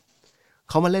ร้อม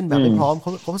เขามาเล่นแบบไม่พร้อม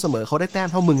เขาเสมอเขาได้แต้ม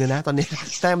เท่ามึงเลยนะตอนนี้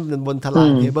แต้มบนตาราง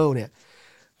เทเบิลเนี่ย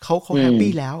เขาแฮป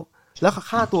ปี้แล้ว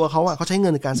ค่าตัวเขาเขาใช้เงิ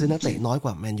นในการซื้อนักเตะน้อยก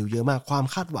ว่าแมนยูเยอะมากความ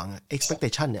คาดหวัง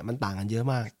expectation เนี่ยมันต่างกันเยอะ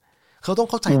มากเขาต้อง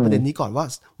เข้าใจประเด็นนี้ก่อนว่า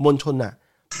มวลชน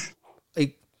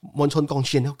มวลชนกองเ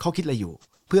ชียร์เขาคิดอะไรอยู่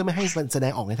เพื่อไม่ให้มันแสด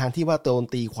งออกในทางที่ว่าโดน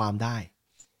ตีความได้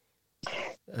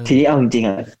ทีนี้เอาจริง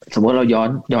ๆสมมติเรา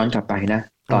ย้อนกลับไปนะ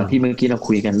ตอนที่เมื่อกี้เรา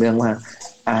คุยกันเรื่องว่า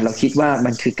เราคิดว่ามั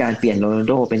นคือการเปลี่ยนโรนัลโ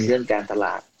ดเป็นเรื่องการตล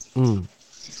าด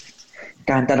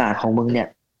การตลาดของมึงเนี่ย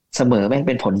เสมอแม่งเ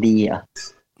ป็นผลดี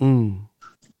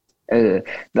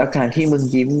แล้วการที่มึง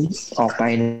ยิ้มออกไป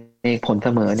ในผลเส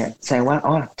มอเนี่ยแสดงว่า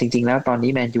จริงๆแล้วตอน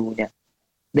นี้แมนยูเนี่ย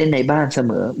เล่นในบ้านเส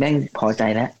มอแม่งพอใจ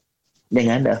แล้วอย่าง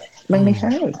นั้นเหรอแม่งไม่ใ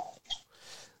ช่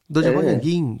โดยเฉพาะอย่าง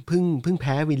ยิ่งเพิ่งแ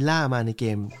พ้วิลล่ามาในเก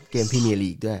มพรีเมียร์ลี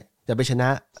กด้วยแต่ไปชนะ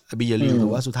บิเยลีหรื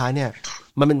อว่าสุดท้ายเนี่ย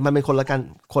มันเป็นคนละก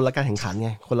ารแข่งขันไง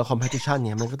คนละคอมเพทิชันไ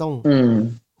งมันก็ต้อง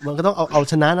เอา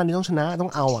ชนะนั่นนี่ต้องชนะต้อ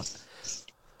งเอา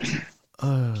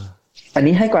อัน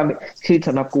นี้ให้ความคือส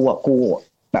ำหรับกู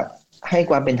แบบ ให้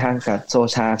ความเป็นทางกับโซ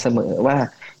ชาเสมอว่า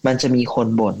มันจะมีคน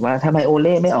บ่นว่าทำไมโอเ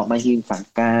ล่ไม่ออกมายืนฝั่ง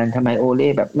กลางทำไมโอเ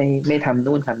ล่แบบไม่ทำ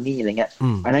นู่นทำนี่อะไรเงี้ย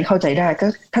อันนั้นเข้าใจได้ก็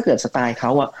ถ้าเกิดสไตล์เข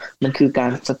าอ่ะมันคือกา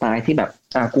รสไตล์ที่แบบ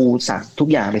กูสั่งทุก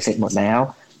อย่างไปเสร็จหมดแล้ว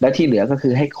ที่เหลือก็คื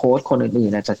อให้โค้ชคนอื่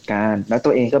นๆจัดการแล้วตั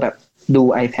วเองก็แบบดู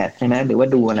iPad ใช่ไหมหรือว่า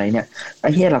ดูอะไรเนี่ยไอ้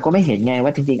เหี้ยเราก็ไม่เห็นไงว่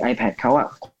าจริงๆ iPad เขาอ่ะ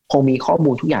คงมีข้อ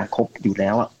มูลทุกอย่างครบอยู่แล้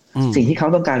วอ่ะสิ่งที่เขา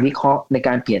ต้องการวิเคราะห์ในก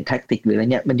ารเปลี่ยนแท็กติกหรืออะไร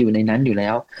เนี่ยมันอยู่ในนั้นอยู่แล้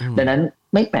วดังนั้น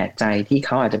ไม่แปลกใจที่เข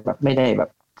าอาจจะแบบไม่ได้แบบ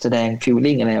แสดงฟีล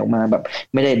ลิ่งอะไรออกมาแบบ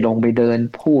ไม่ได้ลงไปเดิน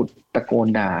พูดตะโกน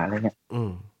ด่าอะไรเงี้ย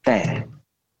แ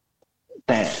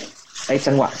ต่ไอ้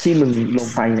จังหวะที่มึงลง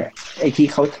ไปเนี่ยไอ้ที่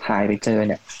เขาถ่ายไปเจอเ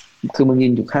นี่ยคือมึงยื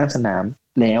นอยู่ข้างสนาม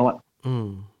แล้วอ่ะ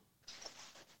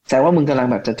แสดงว่ามึงกำลัง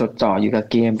แบบจะจดจ่ออยู่กับ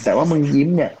เกมแต่ว่ามึงยิ้ม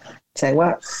เนี่ยแสดงว่า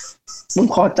มึง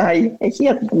พอใจไอ้เหี้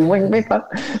ยกูไ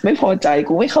ม่พอใจ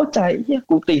กูไม่เข้าใจเหี้ย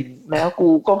กูติ่งแล้วกู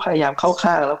ก็พยายามเข้า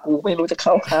ข้างแล้วกูไม่รู้จะเ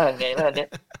ข้าข้างไงนะเนี่ย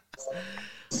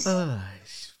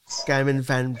การเป็นแฟ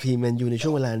นทีมแมนยูในช่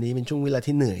วงเวลานี้เป็นช่วงเวลา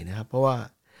ที่เหนื่อยนะครับเพราะว่า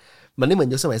มันไม่เหมือน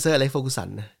ยุคสมัยเซอร์อเล็กซ์ เฟอร์กูสัน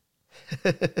นะ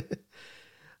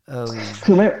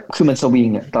คือมันสวิง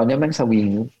เนี่ยตอนนี้มันสวิง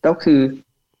ก็คือ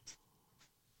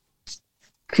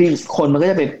คนมันก็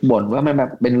จะไปบ่นว่ามันแบ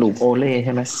บเป็นลูปโอเล่ใ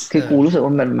ช่ไหมคือกูรู้สึกว่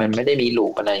ามันไม่ได้มีลู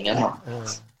ปอะไรอย่างเงี้ยหรอก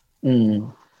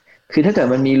คือถ้าเกิด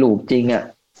มันมีลูปจริงอ่ะ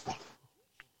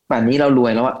ป่านนี้เรารว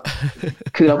ยแล้วอ่ะ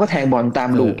คือเราก็แทงบอลตาม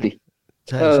ลูปดิ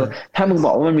ถ้ามึงบ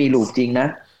อกว่ามันมีลูปจริงนะ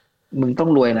มึงต้อง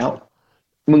รวยแล้ว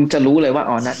มึงจะรู้เลยว่า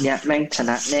นัดเนี้ยแม่งช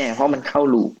นะแน่เพราะมันเข้า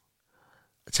ลูป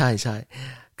ใช่ใช่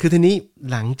คือทีนี้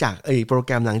หลังจากโปรแก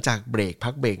รมหลังจากพั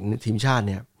กเบรกทีมชาติเ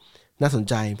นี่ยน่าสน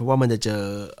ใจเพราะว่ามันจะเจอ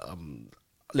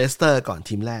เลสเตอร์ก่อน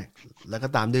ทีมแรกแล้วก็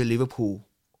ตามด้วยลิเวอร์พูล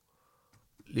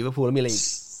แล้วมีอะไรอีก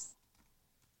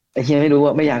ไอ้เฮียไม่รู้ว่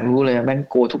าไม่อยากรู้เลยแม่ง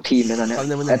โกทุกทีมเลยตอนนี้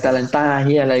แอตแลนตาเ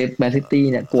ฮียอะไรแมนซิตี้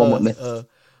เนี่ยกลัวหมดเลย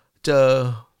เจ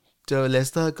อเลส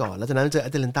เตอร์ก่อนแล้วจากนั้นเจอแอ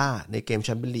ตแลนตาในเกมแช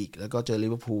มเปี้ยนลีกแล้วก็เจอลิ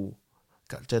เวอร์พูล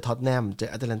เจอท็อตแนมเจอ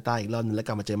แอตแลนตาอีกรอบนึงแล้วก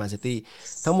ลับมาเจอแมนซิตี้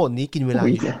ทั้งหมดนี้กินเวลา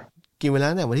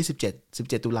ตั้งแต่วันที่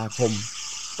17ตุลาคม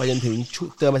ไปจนถึง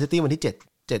เจอแมนซิตี้วันที่7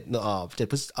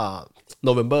โน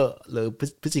เวมเบอร์หรือ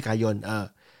พฤศจิกายน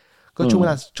ก็ช่วงเ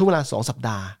วลา2 สัปด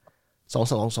าห์2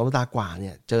 สัปดาห์กว่าเ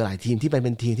นี่ยเจอหลายทีมที่เ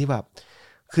ป็นทีมที่แบบ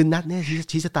คือนัดเนี่ย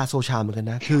ชี้ชะตาโซชาเหมือนกัน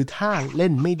นะคือถ้าเล่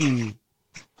นไม่ดี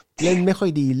เล่นไม่ค่อย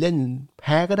ดีเล่นแ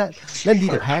พ้ก็ได้เล่นดี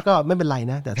แต่แพ้ก็ไม่เป็นไร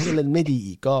นะแต่ถ้าเล่นไม่ดี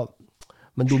อีกก็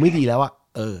มันดูไม่ดีแล้วอะ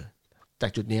จา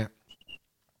กจุดเนี้ย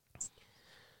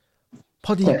พ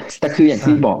อดีแต่คืออย่าง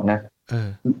ที่บอกนะ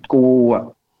กูอะ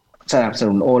สนับส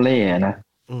นุนโอเล่นะ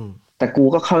แต่กู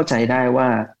ก็เข้าใจได้ว่า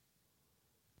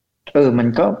มัน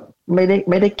ก็ไ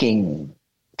ม่ได้เก่ง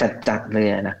จัดเลย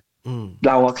นะเ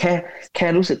ราแค่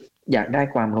รู้สึกอยากได้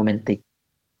ความโรแมนติก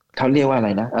เขาเรียกว่าอะไร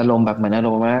นะอารมณ์แบบเหมือนอาร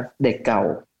มณ์ว่าเด็กเก่า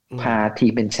พาที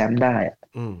เป็นแชมป์ได้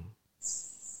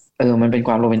มันเป็นค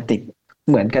วามโรแมนติก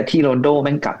เหมือนกับที่โรนลโดแ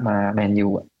ม่งกลับมาแมนยู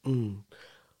อ่ะ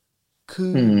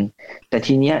แต่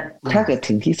ทีเนี้ยถ้าเกิด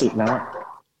ถึงที่สุดแล้ว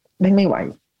แม่งไม่ไหว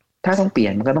ถ้าต้องเปลี่ย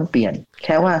นมันก็ต้องเปลี่ยนแ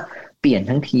ค่ว่าเปลี่ยน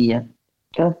ทั้งที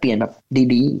ก็เปลี่ยนแบบ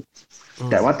ดีๆ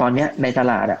แต่ว่าตอนเนี้ยในต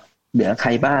ลาดอ่ะเหลือใคร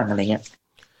บ้างอะไรเงี้ย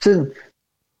ซึ่ง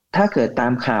ถ้าเกิดตา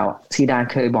มข่าวซีดาน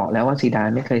เคยบอกแล้วว่าซีดาน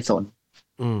ไม่เคยสน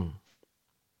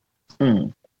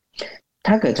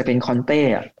ถ้าเกิดจะเป็นคอนเต้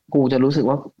อะกูจะรู้สึก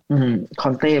ว่าค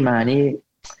อนเต้มานี่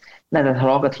น่าจะทะเ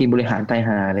ลาะกับทีมบริหารตายห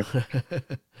าเลย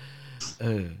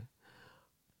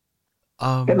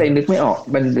ก็เลยนึกไม่ออก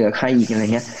มันเหลือใครอีกอะไร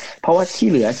เงี้ยเพราะว่าที่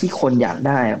เหลือที่คนอยากไ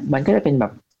ด้มันก็จะเป็นแบ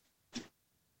บ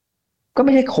ก็ไ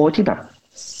ม่ใช่โค้ชที่แบบ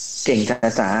เก่ง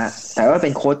จ๋าแต่ว่าเป็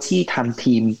นโค้ชที่ทำ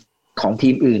ทีมของที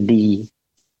มอื่นดี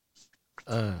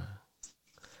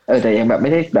แต่ยังแบบไ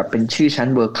ม่ได้แบบเป็นชื่อชั้น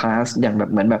เวิร์คคลาสอย่างแบบ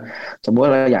เหมือนแบบสมมติว่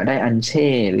าเราอยากได้อันเช่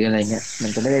หรืออะไรเงี้ยมั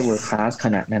นจะไม่ได้เวิร์คคลาสข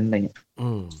นาดนั้นอะไรเงี้ย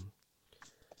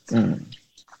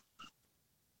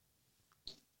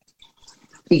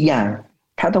อีกอย่าง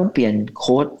ถ้าต้องเปลี่ยนโ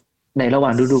ค้ชในระหว่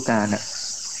างฤดูกาล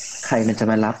ใครมันจะ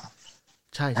มารับ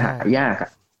ใช่หายาก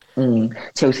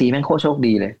เชลซีแม่งโคตรโชค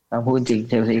ดีเลยพูดจริง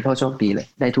เชลซีโคตรโชคดีเลย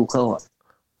ได้ทูเคิล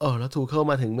แล้วทูเคิล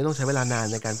มาถึงไม่ต้องใช้เวลานาน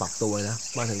ในการปรับตัวนะ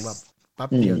มาถึงแบบปั๊บ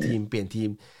เดียวทีมเปลี่ยนทีม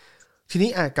ทีนี้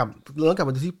กลับม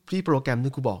าที่โปรแกรม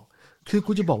ที่กูบอกคือ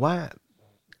กูจะบอกว่า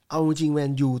เอาจริงแม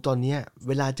นยูตอนนี้เ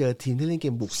วลาเจอทีมที่เล่นเก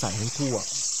มบุกใส่ทั้งคู่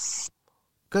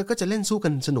ก็จะเล่นสู้กั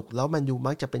นสนุกแล้วแมนยู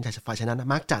มักจะเป็นฝ่ายชนะ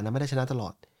มักจะนะไม่ได้ชนะตลอ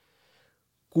ด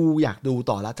กูอยากดู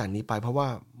ต่อละจากนี้ไปเพราะว่า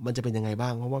มันจะเป็นยังไงบ้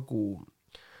างเพราะ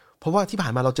ว่าที่ผ่า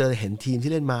นมาเราเห็นทีม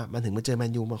ที่เล่นมันถึงมาเจอแม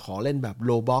นยูมาขอเล่นแบบโ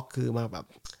ลบ็อกคือมาแบบ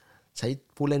ใช้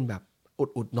ผู้เล่นแบบ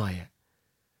อุดหน่อย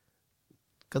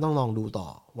ก็ต้องลองดูต่อ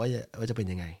ว่าจะเป็น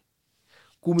ยังไง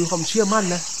กูมีความเชื่อมั่น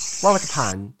นะว่าจะผ่า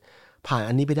น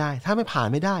อันนี้ไปได้ถ้าไม่ผ่าน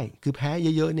ไม่ได้คือแพ้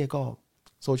เยอะๆเนี่ยก็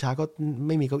โซชาก็ไ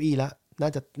ม่มีเก้าอี้ละน่า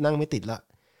จะนั่งไม่ติดละ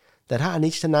แต่ถ้าอัน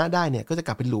นี้ชนะได้เนี่ยก็จะก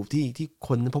ลับเป็นลูปที่ค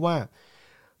นเพราะว่า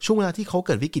ช่วงเวลาที่เขาเ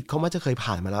กิดวิกฤตเขามักจะเคย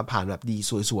ผ่านมาแล้วผ่านแบบดี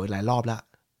สวยๆหลายรอบแล้ว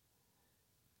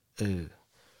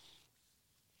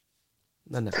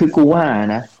นั่นแหละคือกูว่า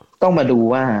นะต้องมาดู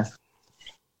ว่า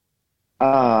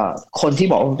คนที่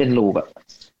บอกว่ามันเป็นลูปอะ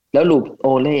แล้วลูปโอ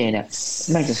เล่เนี่ย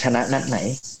น่าจะชนะนัดไหน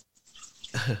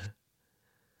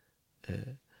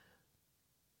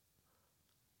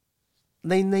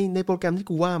ในโปรแกรมที่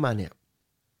กูว่ามาเนี่ย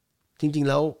จริงๆ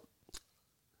แล้ว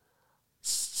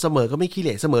เสมอก็ไม่ขี้เห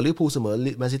ร่เสมอลิเวอร์พูลเสมอ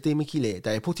แมนซิตี้ไม่ขี้เหร่แ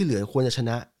ต่พวกที่เหลือควรจะช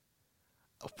นะ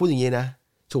พูดอย่างนี้นะ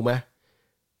ถูกไหม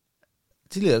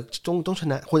ที่เหลือต้องช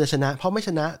นะควรจะชนะเพราะไม่ช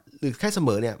นะหรือแค่เสม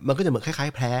อเนี่ยมันก็จะเหมือนคล้าย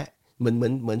ๆแพ้เห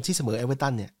มือนที่เสมอเอเวอร์ตั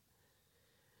นเนี่ย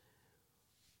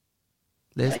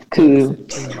คือ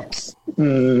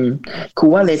คือ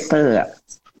ว่าเลสเตอร์อ่ะ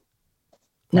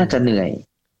น่าจะเหนื่อย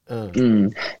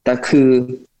แต่คือ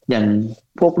อย่าง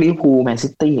พวกลิเวอร์พูลแมนซิ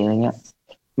ตี้อะไรเงี้ย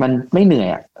มันไม่เหนื่อย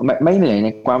อ่ะไม่เหนื่อยใน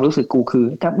ความรู้สึกกูคือ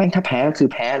ถ้าแพ้ก็คือ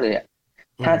แพ้เลยอ่ะ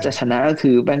ถ้าจะชนะก็คื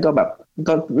อแม่งก็แบบ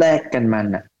ก็แลกกันมัน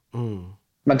อ่ะ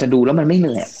มันจะดูแล้วมันไม่เห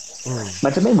นื่อยมั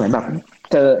นจะไม่เหมือนแบบ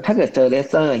ถ้าเกิดเจอเลส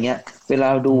เตอร์อย่างเงี้ยเวลา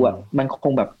ดูอ่ะมันค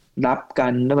งแบบรับกั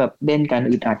นแล้วแบบเล่นกัน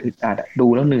อึดอัดดู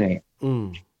แล้วเหนื่อย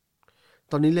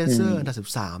ตอนนี้เลสเตอร์อันดับ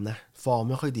13นะฟอร์ม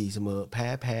ไม่ค่อยดีเสมอแ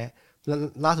พ้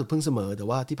ล่าสุดเพิ่งเสมอแต่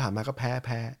ว่าที่ผ่านมาก็แพ้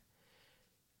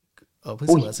เพิ่งเ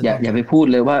สมออย่าไปพูด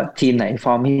เลยว่าทีมไหนฟ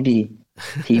อร์มไม่ดี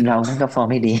ทีมเรานั่นก็ฟอร์ม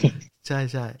ไม่ดีใ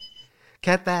ช่แ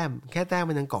ค่แต้ม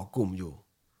มันยังเกาะกลุ่มอยู่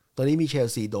ตอนนี้มีเชล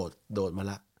ซีโดดมา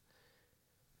ละ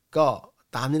ก็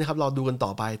ตามนี้นะครับเราดูกันต่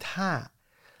อไปถ้า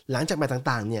หลังจากแมตช์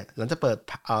ต่างๆเนี่ยหลังจากเปิด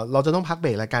เราจะต้องพักเบร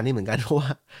กรายการนี้เหมือนกันเพราะว่า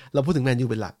เราพูดถึงแมนยู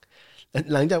เป็นหลัก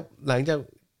หลังจาก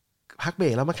พักเบร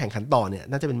กแล้วมาแข่งขันต่อเนี่ย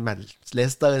น่าจะเป็นแมตช์เล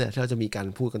สเตอร์เนี่ยที่เราจะมีการ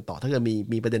พูดกันต่อถ้าเกิด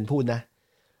มีประเด็นพูดนะ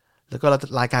แล้วก็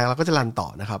รายการเราก็จะรันต่อ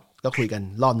นะครับก็คุยกัน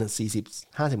รอบนึง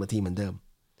50 นาทีเหมือนเดิม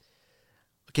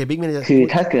โอเคบิ๊กคือ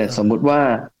ถ้าเกิดสมมุติ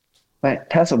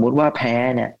ว่าแพ้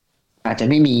เนี่ยอาจจะ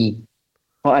ไม่มี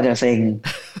เพราะอาจจะเซ็ง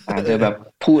อาจจะแบบ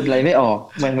พูดอะไรไม่ออก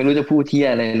มันไม่รู้จะพูดเที่ย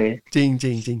อะไรเลยจริง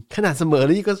ขนาดเสมอ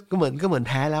นี่ก็เหมือนแ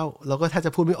พ้แล้วเราก็ถ้าจ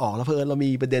ะพูดไม่ออกแล้วเพิ่นเรามี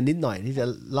ประเด็นนิดหน่อยที่จะ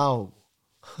เล่า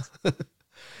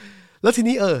แล้วที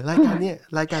นี้รายกา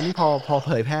รนี้พอเ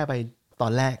ผยแพร่ไปตอ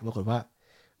นแรกปรากฏว่า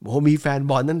โอ้มีแฟน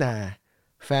บอลตั้งแต่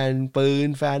แฟนปืน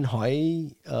แฟนหอย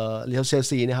เรียวเชล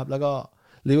ซีนะครับแล้วก็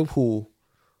ลิเวอร์พูล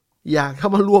อยากเข้า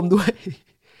มาร่วมด้วย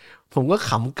ผมก็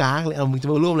ขำก้างเลยมึงจะ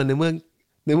มาร่วมอะไรในเ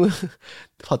มื่อ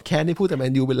พอดแคสต์นี่พูดแต่แม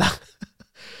นยูเป็นหลัก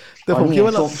แต่ผมคิด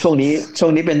ว่าช่วง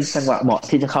นี้เป็นจังหวะเหมาะ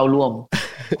ที่จะเข้าร่วม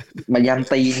มาย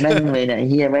ำตีนแม่งเลยเนี่ยเ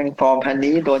ฮียแม่งฟอร์มพัน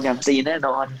นี้โดนยำตีนแน่น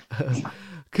อน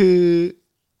คือ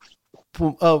ผ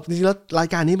มจริงๆแล้วราย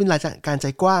การนี้เป็นรายการใจ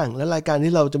กว้างและรายการ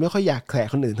ที่เราจะไม่ค่อยอยากแขก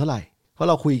คนอื่นเท่าไหร่เพราะ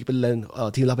เราคุยเป็นเรื่อง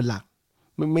ทีมเราเป็นหลัก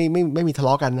ไม่มีทะเล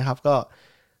าะกันนะครับ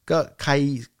ก็ใคร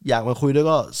อยากมาคุยด้วย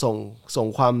ก็ส่ง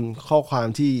ความข้อความ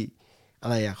ที่อะ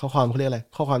ไรข้อความเขาเรียกอะไร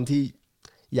ข้อความที่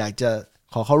อยากจะ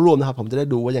ขอเข้าร่วมนะครับผมจะได้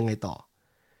ดูว่ายังไงต่อ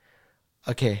โ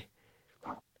อเค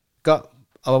ก็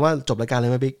เอาเป็นว่าจบรายการเลย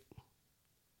ไหมบิ๊ก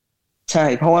ใช่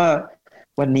เพราะว่า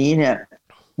วันนี้เนี่ย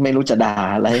ไม่รู้จะด่า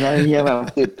อะไรแล้วเฮียแบบ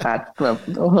อึดอัดแบบ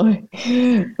โอ้ย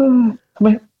ไ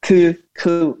ม่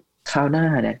คือคราวหน้า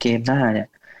เนี่ยเกมหน้าเนี่ย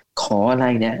ขออะไร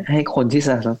เนี่ยให้คนที่ส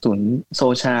นับสนุนโซ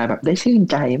ชาแบบได้ชื่น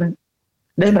ใจบ้าง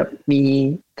ได้แบบมี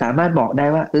สามารถบอกได้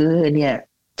ว่าเนี่ย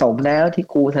สมแล้วที่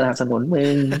กูสนับสนุนมึ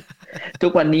งทุ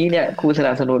กวันนี้เนี่ยกูส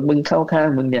นับสนุนมึงเข้าข้าง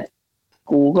มึงเนี่ย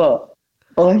กูก็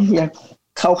โอ้ยอยาก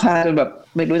เข้าข้างแบบ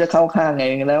ไม่รู้จะเข้าข้างไง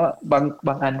แล้วอ่ะบ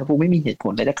างอันกูไม่มีเหตุผ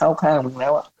ลเลยจะเข้าข้างมึงแล้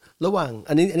วอ่ะระหว่าง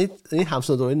อันนี้ถาม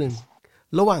ส่วนตัวนิดนึง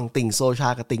ระหว่างติ่งโซชา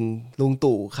กับติ่งลุง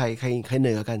ตู่ใครเห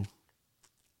นือกัน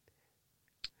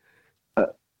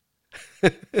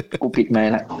กูปิดไม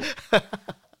ค์ละ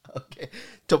โอเค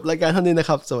จบรายการเท่านี้นะ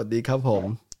ครับสวัสดีครับผม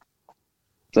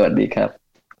สวัสดีครับ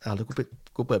แล้ว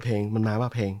กูเปิดเพลงมันมาว่า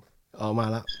เพลงมา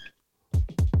แล้ว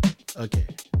โอเค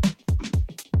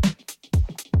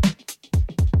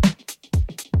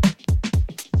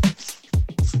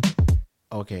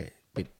โอเค